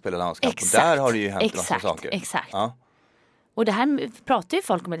Frankrike som spelar landskamp. Och där har det ju hänt massa saker. Exakt. Ja. Och det här pratar ju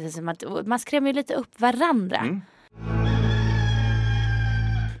folk om det som att man skrämmer ju lite upp varandra.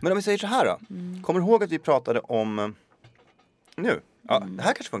 Men om vi säger så här då. Kommer du ihåg att vi pratade om nu? Ja, det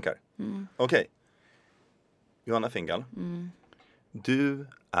här kanske funkar. Okej. Johanna Fingal. Du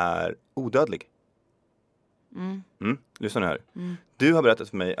är odödlig. Lyssna nu här. Du har berättat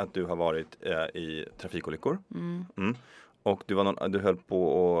för mig att du har varit i trafikolyckor. Och du höll på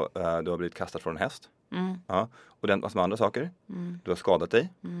och du har blivit kastad från en häst. Ja. Och det har massa andra saker. Du har skadat dig.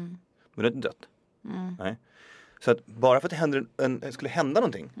 Men du har inte dött. Nej. Så att bara för att det skulle hända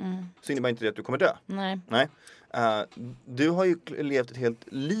någonting så innebär inte det att du kommer dö. Nej. Du har ju levt ett helt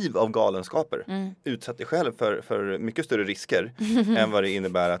liv av galenskaper. Utsatt dig själv för mycket större risker än vad det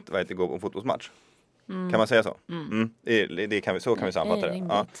innebär att gå på en fotbollsmatch. Kan man säga så? Så kan vi sammanfatta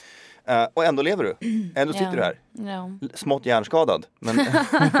det. Ja. Och ändå lever du. Ändå sitter du här. Smått hjärnskadad. Men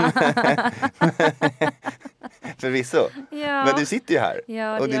förvisso. Men du sitter ju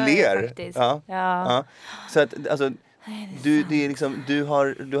här. Och du ler. Ja. Så att alltså, det är liksom, du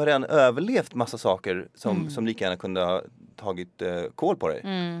har redan överlevt massa saker som lika gärna kunde ha tagit kål på dig.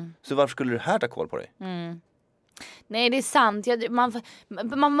 Så varför skulle det här ta kål på dig? Nej, det är sant.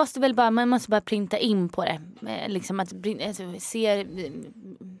 Man måste bara printa in på det. Liksom att se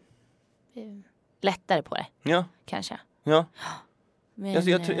lättare på det. Ja. Kanske. Ja. Men, alltså,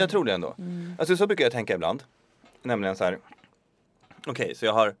 jag tror det ändå. Alltså så brukar jag tänka ibland. Nämligen så här. Okej, så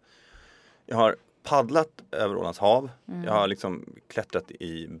jag har paddlat över Ålands hav. Jag har liksom klättrat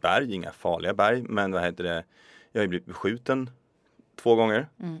i berg, inga farliga berg. Men jag har ju blivit beskjuten 2 gånger.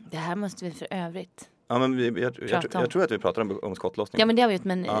 Det här måste vi för övrigt. Ja, men jag tror att vi pratar om skottlossning. Ja, men det har vi gjort.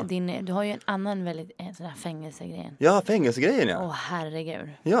 Men du har ju en annan väldigt sån här fängelsegrej. Ja, fängelsegrejen, ja. Åh, herregud.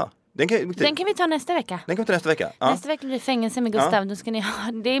 Ja. Den kan vi ta nästa vecka. Ja. Nästa vecka blir det fängelse med Gustav. Då ska ni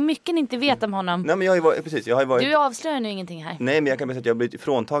det är mycket ni inte vet om honom. Nej, men jag har varit. Du avslöjar nu ingenting här. Nej, men jag kan säga att jag har blivit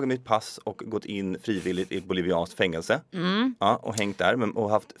fråntagen mitt pass och gått in frivilligt i ett bolivianskt fängelse. Ja, och hängt där och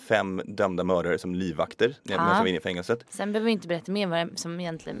haft 5 dömda mördare som livvakter när jag var inne i fängelset. Sen behöver vi inte berätta mer vad som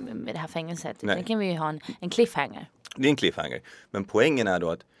egentligen med det här fängelset. Sen kan vi ju ha en cliffhanger. Det är en cliffhanger. Men poängen är då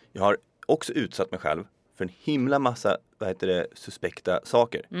att jag har också utsatt mig själv för en himla massa suspekta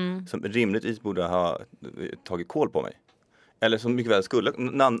saker som rimligtvis borde ha tagit kål på mig. Eller som mycket väl skulle.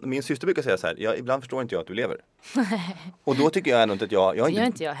 Min syster brukar säga så här, ibland förstår inte jag att du lever. Och då tycker jag ändå inte att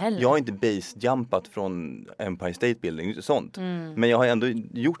jag har inte base-jumpat från Empire State Building, inte sånt. Men jag har ändå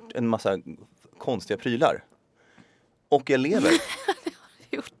gjort en massa konstiga prylar. Och jag lever. Det har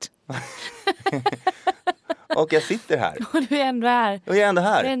du gjort. Och jag sitter här. Och du är ändå här. Och jag är ändå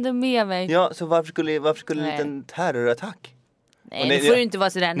här. Du är ändå med mig. Ja, så varför skulle en liten terrorattack? Nej, det får du inte vara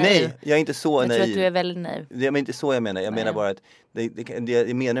sådär naiv. Nej, jag är inte så naiv. Jag tror att du är väldigt naiv. Det är inte så jag menar. Jag menar bara att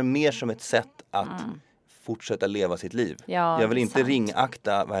jag menar mer som ett sätt att fortsätta leva sitt liv. Ja, jag vill inte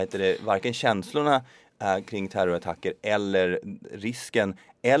ringakta varken känslorna kring terrorattacker eller risken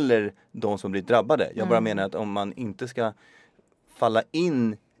eller de som blir drabbade. Jag bara menar att om man inte ska falla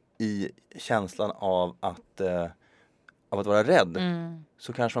in i känslan av att vara rädd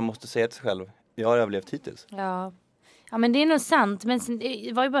så kanske man måste säga till sig själv, jag har överlevt hittills. Ja, men det är nog sant. Men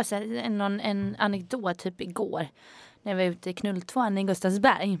det var ju bara så här, en anekdot typ igår när jag var ute i knulltvåan i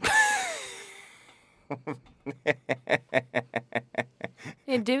Gustavsberg.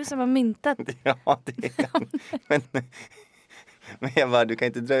 Det är du som har myntat. Ja, det är det. Men jag bara, du kan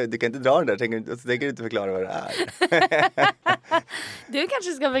inte dra den där, tänker du inte förklara vad det är. Du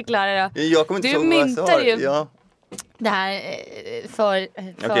kanske ska förklara då. Jag kommer inte du myntar ju ja. Det här för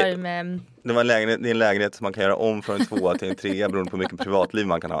okay. Med... Det är en lägenhet som man kan göra om från en 2 till en 3 beroende på hur mycket privatliv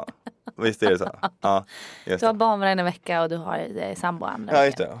man kan ha. Visst är det så? Ja, du har barn varannan vecka och du har sambo andra. Ja,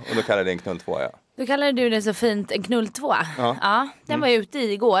 just det. Och då kallar det en knulltvåa, ja. Då kallar du det så fint en knulltvåa. Ja, den var jag ute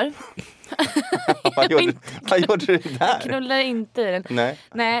i igår. Vad gjorde du där? Jag knullar inte i den.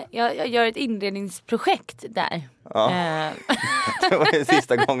 Nej, jag gör ett inredningsprojekt där. Ja. Det var ju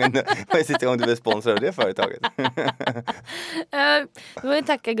sista gången du blev sponsrad av det företaget. Jag vill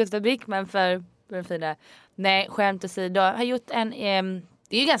tacka Gustav Brickman för den fina. Nej, skämt åsido. Jag har gjort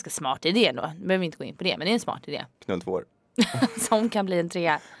Det är ju ganska smart idé då. Nu behöver vi inte gå in på det, men det är en smart idé. Knull 2 år. Som kan bli en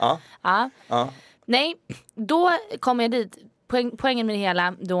 3. Ja. Ja. Nej, då kommer jag dit. Poängen med det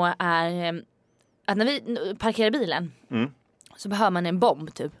hela då är att när vi parkerar bilen så behöver man en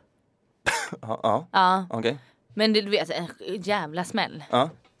bomb typ. Ja. Okej. Men du vet, en jävla smäll. Ja.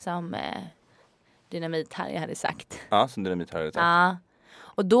 Som Dynamit-Harry hade sagt. Ja, som Dynamit-Harry hade sagt. Ja.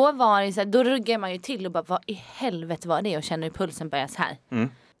 Och då var det så här, då ruggar man ju till och bara, vad i helvete var det? Och känner hur pulsen börjar så här.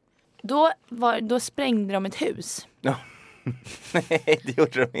 Då sprängde de ett hus. Ja. Nej, det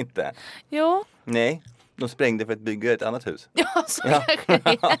gjorde de inte. Jo. Nej, de sprängde för att bygga ett annat hus. Ja, så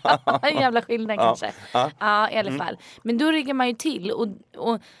en jävla skillnad kanske. Ja, i alla fall. Men då ryggar man ju till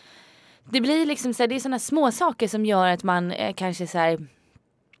och det blir liksom så här, det är såna små saker som gör att man kanske så här,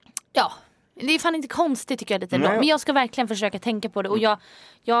 ja, det är fan inte konstigt tycker jag lite ändå. Men jag ska verkligen försöka tänka på det. Och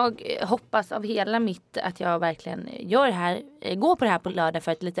jag hoppas av hela mitt att jag verkligen gör det här. Går på det här på lördag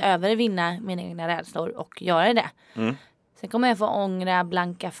för att lite övervinna mina egna rädslor och göra det. Sen kommer jag få ångra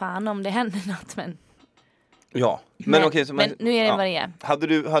blanka fan om det händer något. Men men okej. Så men nu är det vad det är. Hade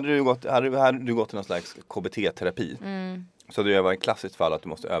du gått till någon slags KBT-terapi så hade det varit ett klassiskt fall att du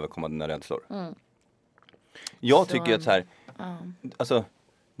måste överkomma dina rädslor. Jag tycker att så här, alltså,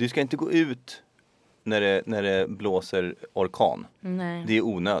 du ska inte gå ut när det blåser orkan. Nej. Det är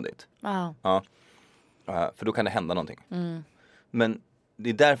onödigt. Ja. För då kan det hända någonting. Men det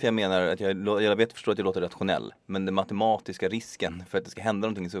är därför jag menar att jag förstår att jag låter rationell. Men den matematiska risken för att det ska hända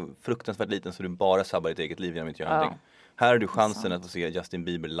någonting är så fruktansvärt liten så du bara sabbar ditt eget liv genom att inte göra någonting. Här har du chansen att få se Justin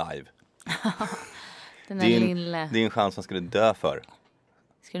Bieber live. Det är en chans som skulle dö för.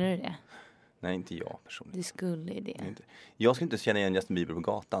 Skulle du det? Nej, inte jag personligen. Du skulle det. Jag skulle inte känna igen Justin Bieber på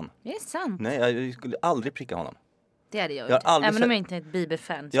gatan. Det är sant. Nej, jag skulle aldrig pricka honom. Det hade jag inte. Även om jag inte är ett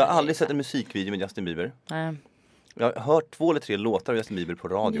Bieber-fan. Jag har aldrig sett en musikvideo med Justin Bieber. Nej. Jag har hört 2 eller 3 låtar av Justin Bieber på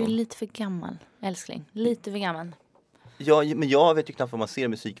radio. Du är lite för gammal, älskling. Lite för gammal. Ja, men jag vet ju knappt vad man ser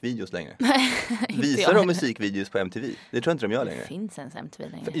musikvideos längre. Visar de musikvideos på MTV? Det tror jag inte de gör längre. Det finns ens MTV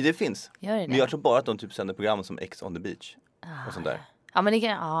längre. Det finns. Gör det? Men jag tror bara att de typ sänder program som X on the Beach. Och sånt där. Ja, men det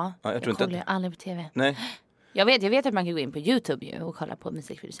kan, jag tror kollar aldrig på TV. Nej. Jag vet att man kan gå in på YouTube ju och kolla på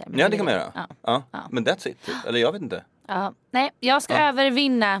musikvideos. Ja, det kan man göra. Ja. Men that's it. Typ. Eller jag vet inte. Ja. Nej, jag ska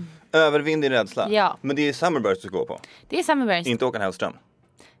övervinna. Övervinn din rädsla. Ja. Men det är Summerburst du ska gå på. Det är Summerburst. Inte Håkan Hellström.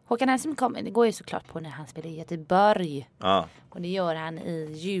 Håkan Hellström kommer, det går ju såklart på när han spelar i Göteborg. Ja. Och det gör han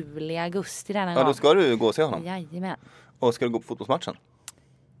i juli, augusti denna gång. Ja, då ska du gå och se honom. Jajamän. Och ska du gå på fotbollsmatchen?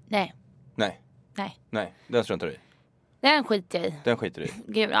 Nej. Nej, den struntar du i. Den skiter jag i. Den skiter du i.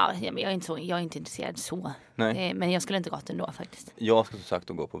 Gud, ja, men jag är inte intresserad så. Nej. Men jag skulle inte gått ändå faktiskt. Jag ska så sagt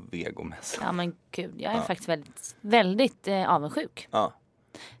att gå på vegomässa. Ja, men gud, jag är faktiskt väldigt avundsjuk. Ja.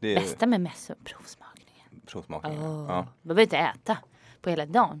 Det är bästa med mässor, provsmakningen. Ja. Du behöver inte äta på hela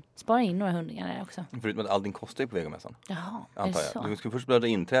dagen. Spara in några hundringar där också. Förutom att allting kostar ju på vegomässan. Jaha, antar jag. Du ska först blöda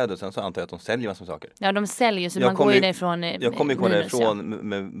inträde och sen så antar jag att de säljer massor med saker. Ja, de säljer så man går ju därifrån. Jag kommer ju komma därifrån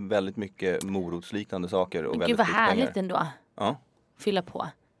med väldigt mycket morotsliknande saker. Och gud vad härligt ändå. Ja. Fylla på.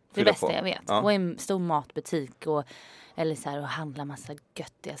 Det bästa jag vet. Och en stor matbutik eller så här, och handla massa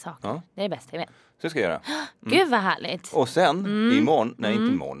göttiga saker. Ja. Det är det bästa jag vet. Så ska jag göra. Gud vad härligt. Och sen imorgon, nej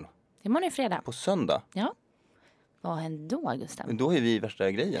inte imorgon. Imorgon är fredag. På söndag. Ja. Vad händer då, Gustav? Då är vi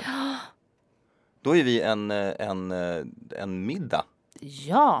värsta grejen. Då är vi en middag.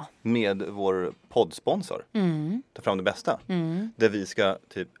 Ja. Med vår poddsponsor. Ta fram det bästa. Där vi ska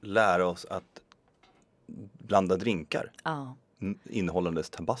typ lära oss att blanda drinkar. Ja. Innehållandes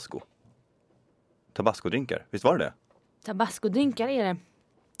tabasco. Tabasco-drinkar. Visst var det? Tabasco-drinkar är det.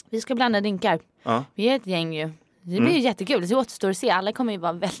 Vi ska blanda drinkar. Ja. Vi är ett gäng ju. Det blir ju jättekul. Det återstår att se. Alla kommer ju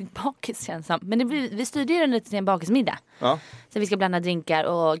vara väldigt bakis känns som. Men vi styrde ju den lite till en bakismiddag. Ja. Så vi ska blanda drinkar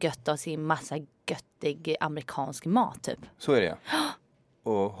och götta oss i massa göttig amerikansk mat typ. Så är det.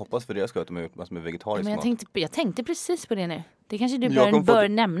 Och hoppas för det ska att de har gjort massor med vegetarisk mat. Jag tänkte precis på det nu. Det kanske du bör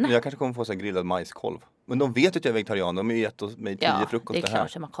nämna. Jag kanske kommer få så här grillad majskolv. Men de vet att jag är vegetarian. De har ju gett mig 10 frukost det är klart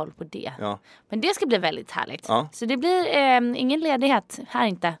att man har koll på det. Ja. Men det ska bli väldigt härligt. Ja. Så det blir ingen ledighet här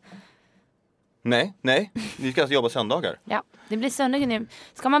inte. Nej. Vi ska alltså jobba söndagar. Ja, det blir söndagar nu.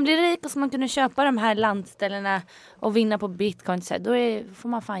 Ska man bli rik och ska man kunna köpa de här landställena och vinna på bitcoin så då får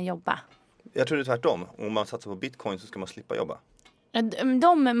man fan jobba. Jag tror det är tvärtom. Om man satsar på bitcoin så ska man slippa jobba.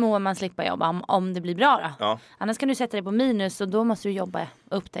 De må man slippa jobba om det blir bra då. Ja. Annars kan du sätta dig på minus och då måste du jobba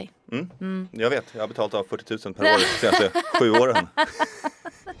upp dig. Jag vet, jag har betalat av 40 000 per år de senaste 7 åren.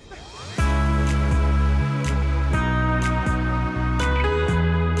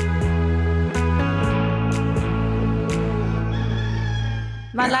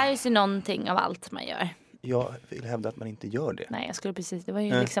 Man lär sig någonting av allt man gör. jag vill hävda att man inte gör det. Nej, jag skulle precis, det var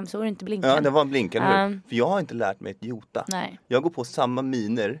ju liksom så, var det inte blinken. Ja, det var en blink, eller hur? För jag har inte lärt mig ett jota. Nej. Jag går på samma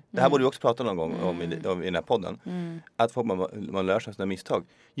miner. Det här borde vi också prata någon gång om i den här podden. Att man lär sig sina misstag.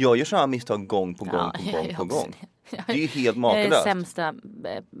 Jag gör samma misstag gång på gång på gång. Det är ju helt makalöst. Jag är den sämsta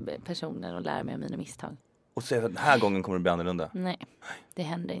personen att lära mig om mina misstag. Och säga att den här gången kommer det bli annorlunda. Nej, det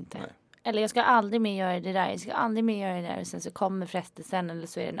händer inte. Nej. Eller jag ska aldrig mer göra det där. Jag ska aldrig mer göra det där. Och sen så kommer frestelsen. Eller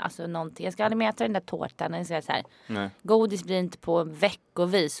så är det alltså någonting. Jag ska aldrig mer äta den där tårtan. Jag säger så här. Nej. Godis blir inte på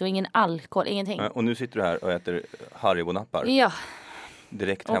veckovis. Och ingen alkohol. Ingenting. Nej, och nu sitter du här och äter Haribo-nappar. Ja.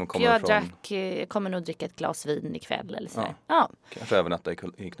 Direkt och hemkommer från... jag kommer nog dricka ett glas vin ikväll. Eller så. Ja. Kanske övernatta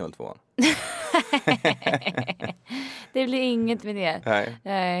i knulltvåan. Det blir inget med det.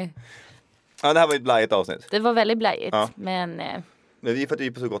 Nej. Ja, det här var ett blajigt avsnitt. Det var väldigt blajigt. Men vi är för att vi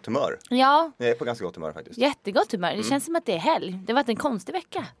är på så gott humör. Ja. Jag är på ganska gott humör faktiskt. Jättegott humör. Det känns som att det är helg. Det har varit en konstig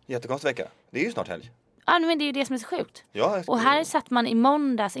vecka. Jättekonstig vecka. Det är ju snart helg. Ja, men det är ju det som är så sjukt. Ja, och här satt man i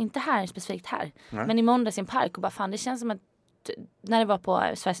måndags, inte här specifikt här, men i måndags i en park och bara fan, det känns som att när det var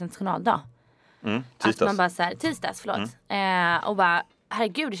på Sveriges nationaldag. Att man bara så här, tisdags, och bara,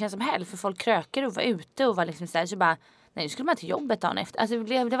 herregud, det känns som helg för folk krökar och var ute och var liksom så bara, nej, nu skulle man till jobbet dagen efter. Alltså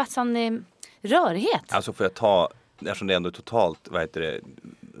det var sån rörighet. Alltså får jag ta, eftersom det ändå är totalt,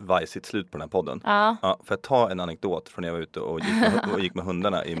 vajsigt slut på den här podden. Ja, får jag ta en anekdot från när jag var ute och gick med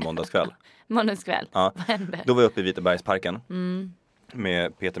hundarna i måndagskväll. Måndagskväll? Ja. Vad hände? Då var jag uppe i Vitabergsparken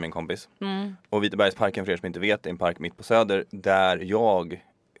med Peter, min kompis. Och Vitabergsparken, för er som inte vet, är en park mitt på Söder där jag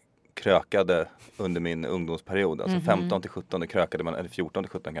krökade under min ungdomsperiod. Alltså 15 till 17 krökade man, eller 14 till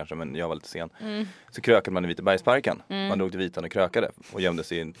 17 kanske, men jag var lite sen. Så krökade man i Vitabergsparken. Man drog till Vitan och krökade och gömde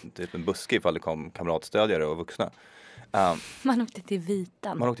sig i typ en buske ifall det kom kamratstödjare och vuxna. Man åkte till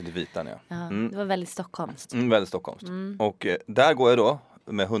Vitan. Man åkte till Vitan, ja. Det var väldigt stockholmskt. Väldigt stockholmskt. Och där går jag då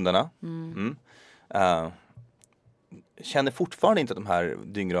med hundarna. Känner fortfarande inte att de här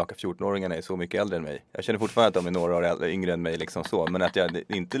dyngraka 14-åringarna är så mycket äldre än mig. Jag känner fortfarande att de är några år yngre än mig liksom så. Men att jag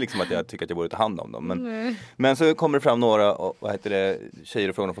inte liksom att jag tycker att jag borde ta hand om dem. Men så kommer det fram några tjejer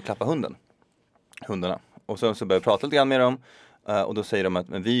och frågar om de får klappa hundarna. Och så börjar jag prata lite grann med dem. Och då säger de att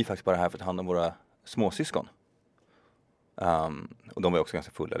men vi är faktiskt bara här för att ta hand om våra småsyskon. Och de var också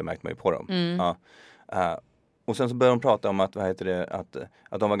ganska fulla, det märkte man ju på dem. Och sen så började de prata om att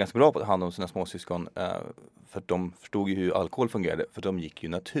de var ganska bra på att ta hand om sina småsyskon. För att de förstod ju hur alkohol fungerade. För de gick ju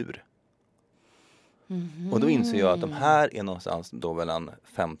natur. Och då inser jag att de här är någonstans då mellan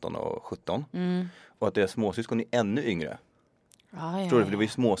 15 och 17. Och att deras småsyskon är ännu yngre. Förstår du? För det var ju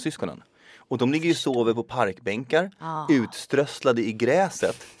småsyskonen. Och de ligger ju och sover på parkbänkar. Utströsslade i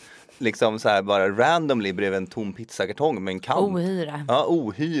gräset. Liksom så här bara randomly bredvid en tom pizzakartong med en kant. Ohyra. Ja,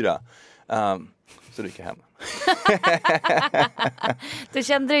 ohyra. Så gick jag hem. Du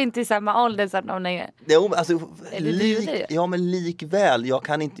kände dig inte i samma ålder som någon är? Jo, alltså, men likväl. Jag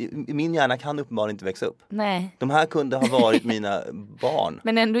kan inte, min hjärna kan uppenbarligen inte växa upp. Nej. De här kunde ha varit mina barn.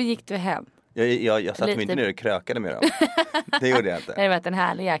 Men ändå gick du hem. Jag satte mig inte ner och krökade med dem. Det gjorde jag inte. Det har varit en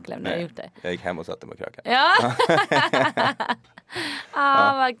härlig jäkla när du gjort det. Jag gick hem och satte mig och krökade. Ja.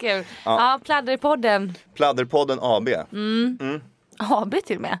 Vad kul. Ja, Pladderpodden. Pladderpodden AB. AB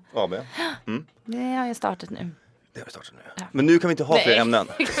till och med. AB. Det har jag startat nu. Det har vi startat nu. Ja. Men nu kan vi inte ha fler ämnen.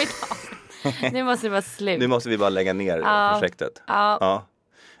 Det kan vi inte ha. Nu måste det vara slut. Nu måste vi bara lägga ner projektet.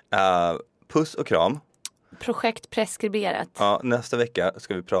 Puss och kram. Projekt preskriberat. Ja, nästa vecka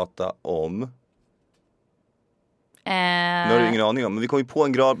ska vi prata om... Nu har du ingen aning om. Men vi kom ju på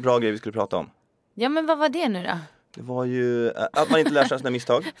en bra grej vi skulle prata om. Ja, men vad var det nu då? Det var ju att man inte lär sig sina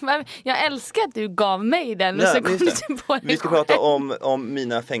misstag. Jag älskar att du gav mig den. Och så kom du på vi ska prata om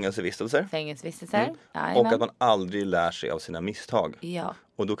mina fängelsevistelser. Och att man aldrig lär sig av sina misstag. Ja.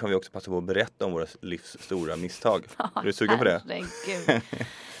 Och då kan vi också passa på att berätta om våra livs stora misstag. Är du sugen på det? Herregud.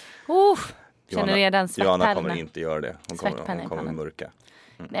 Känner redan svettpärlorna. Johanna kommer inte göra det. Hon kommer mörka.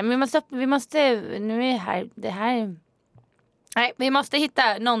 Nej, men vi måste nu är det här. Nej, vi måste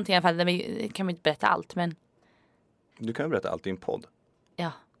hitta någonting i alla fall där vi kan inte berätta allt, men du kan ju berätta allt i en podd.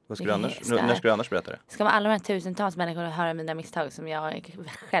 Ja. Vad ska du annars, när ska du annars berätta det? Ska alla de här tusentals människor höra mina misstag som jag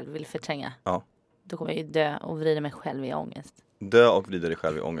själv vill förtränga? Ja. Då kommer jag ju dö och vrida mig själv i ångest. Dö och vrida dig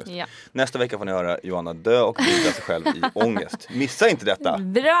själv i ångest. Ja. Nästa vecka får ni höra Johanna dö och vrida sig själv i ångest. Missa inte detta.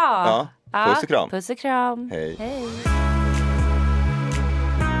 Bra! Ja. Puss och kram. Puss och kram. Hej. Hej.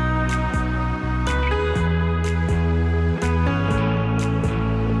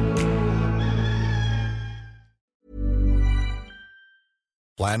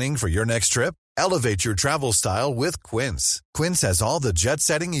 Planning for your next trip? Elevate your travel style with Quince. Quince has all the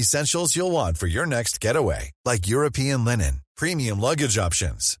jet-setting essentials you'll want for your next getaway, like European linen, premium luggage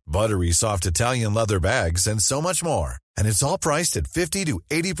options, buttery soft Italian leather bags, and so much more. And it's all priced at 50 to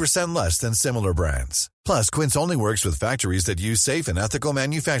 80% less than similar brands. Plus, Quince only works with factories that use safe and ethical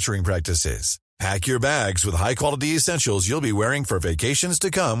manufacturing practices. Pack your bags with high-quality essentials you'll be wearing for vacations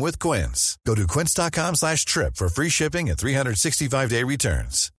to come with Quince. Go to quince.com/trip for free shipping and 365-day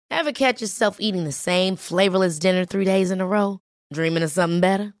returns. Ever catch yourself eating the same flavorless dinner 3 days in a row? Dreaming of something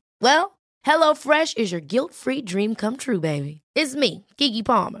better? Well, HelloFresh is your guilt-free dream come true, baby. It's me, Keke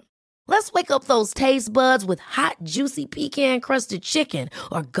Palmer. Let's wake up those taste buds with hot, juicy pecan-crusted chicken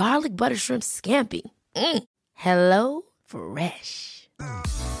or garlic butter shrimp scampi. HelloFresh.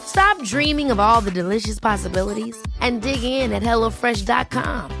 Stop dreaming of all the delicious possibilities and dig in at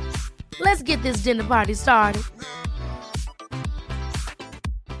HelloFresh.com. Let's get this dinner party started.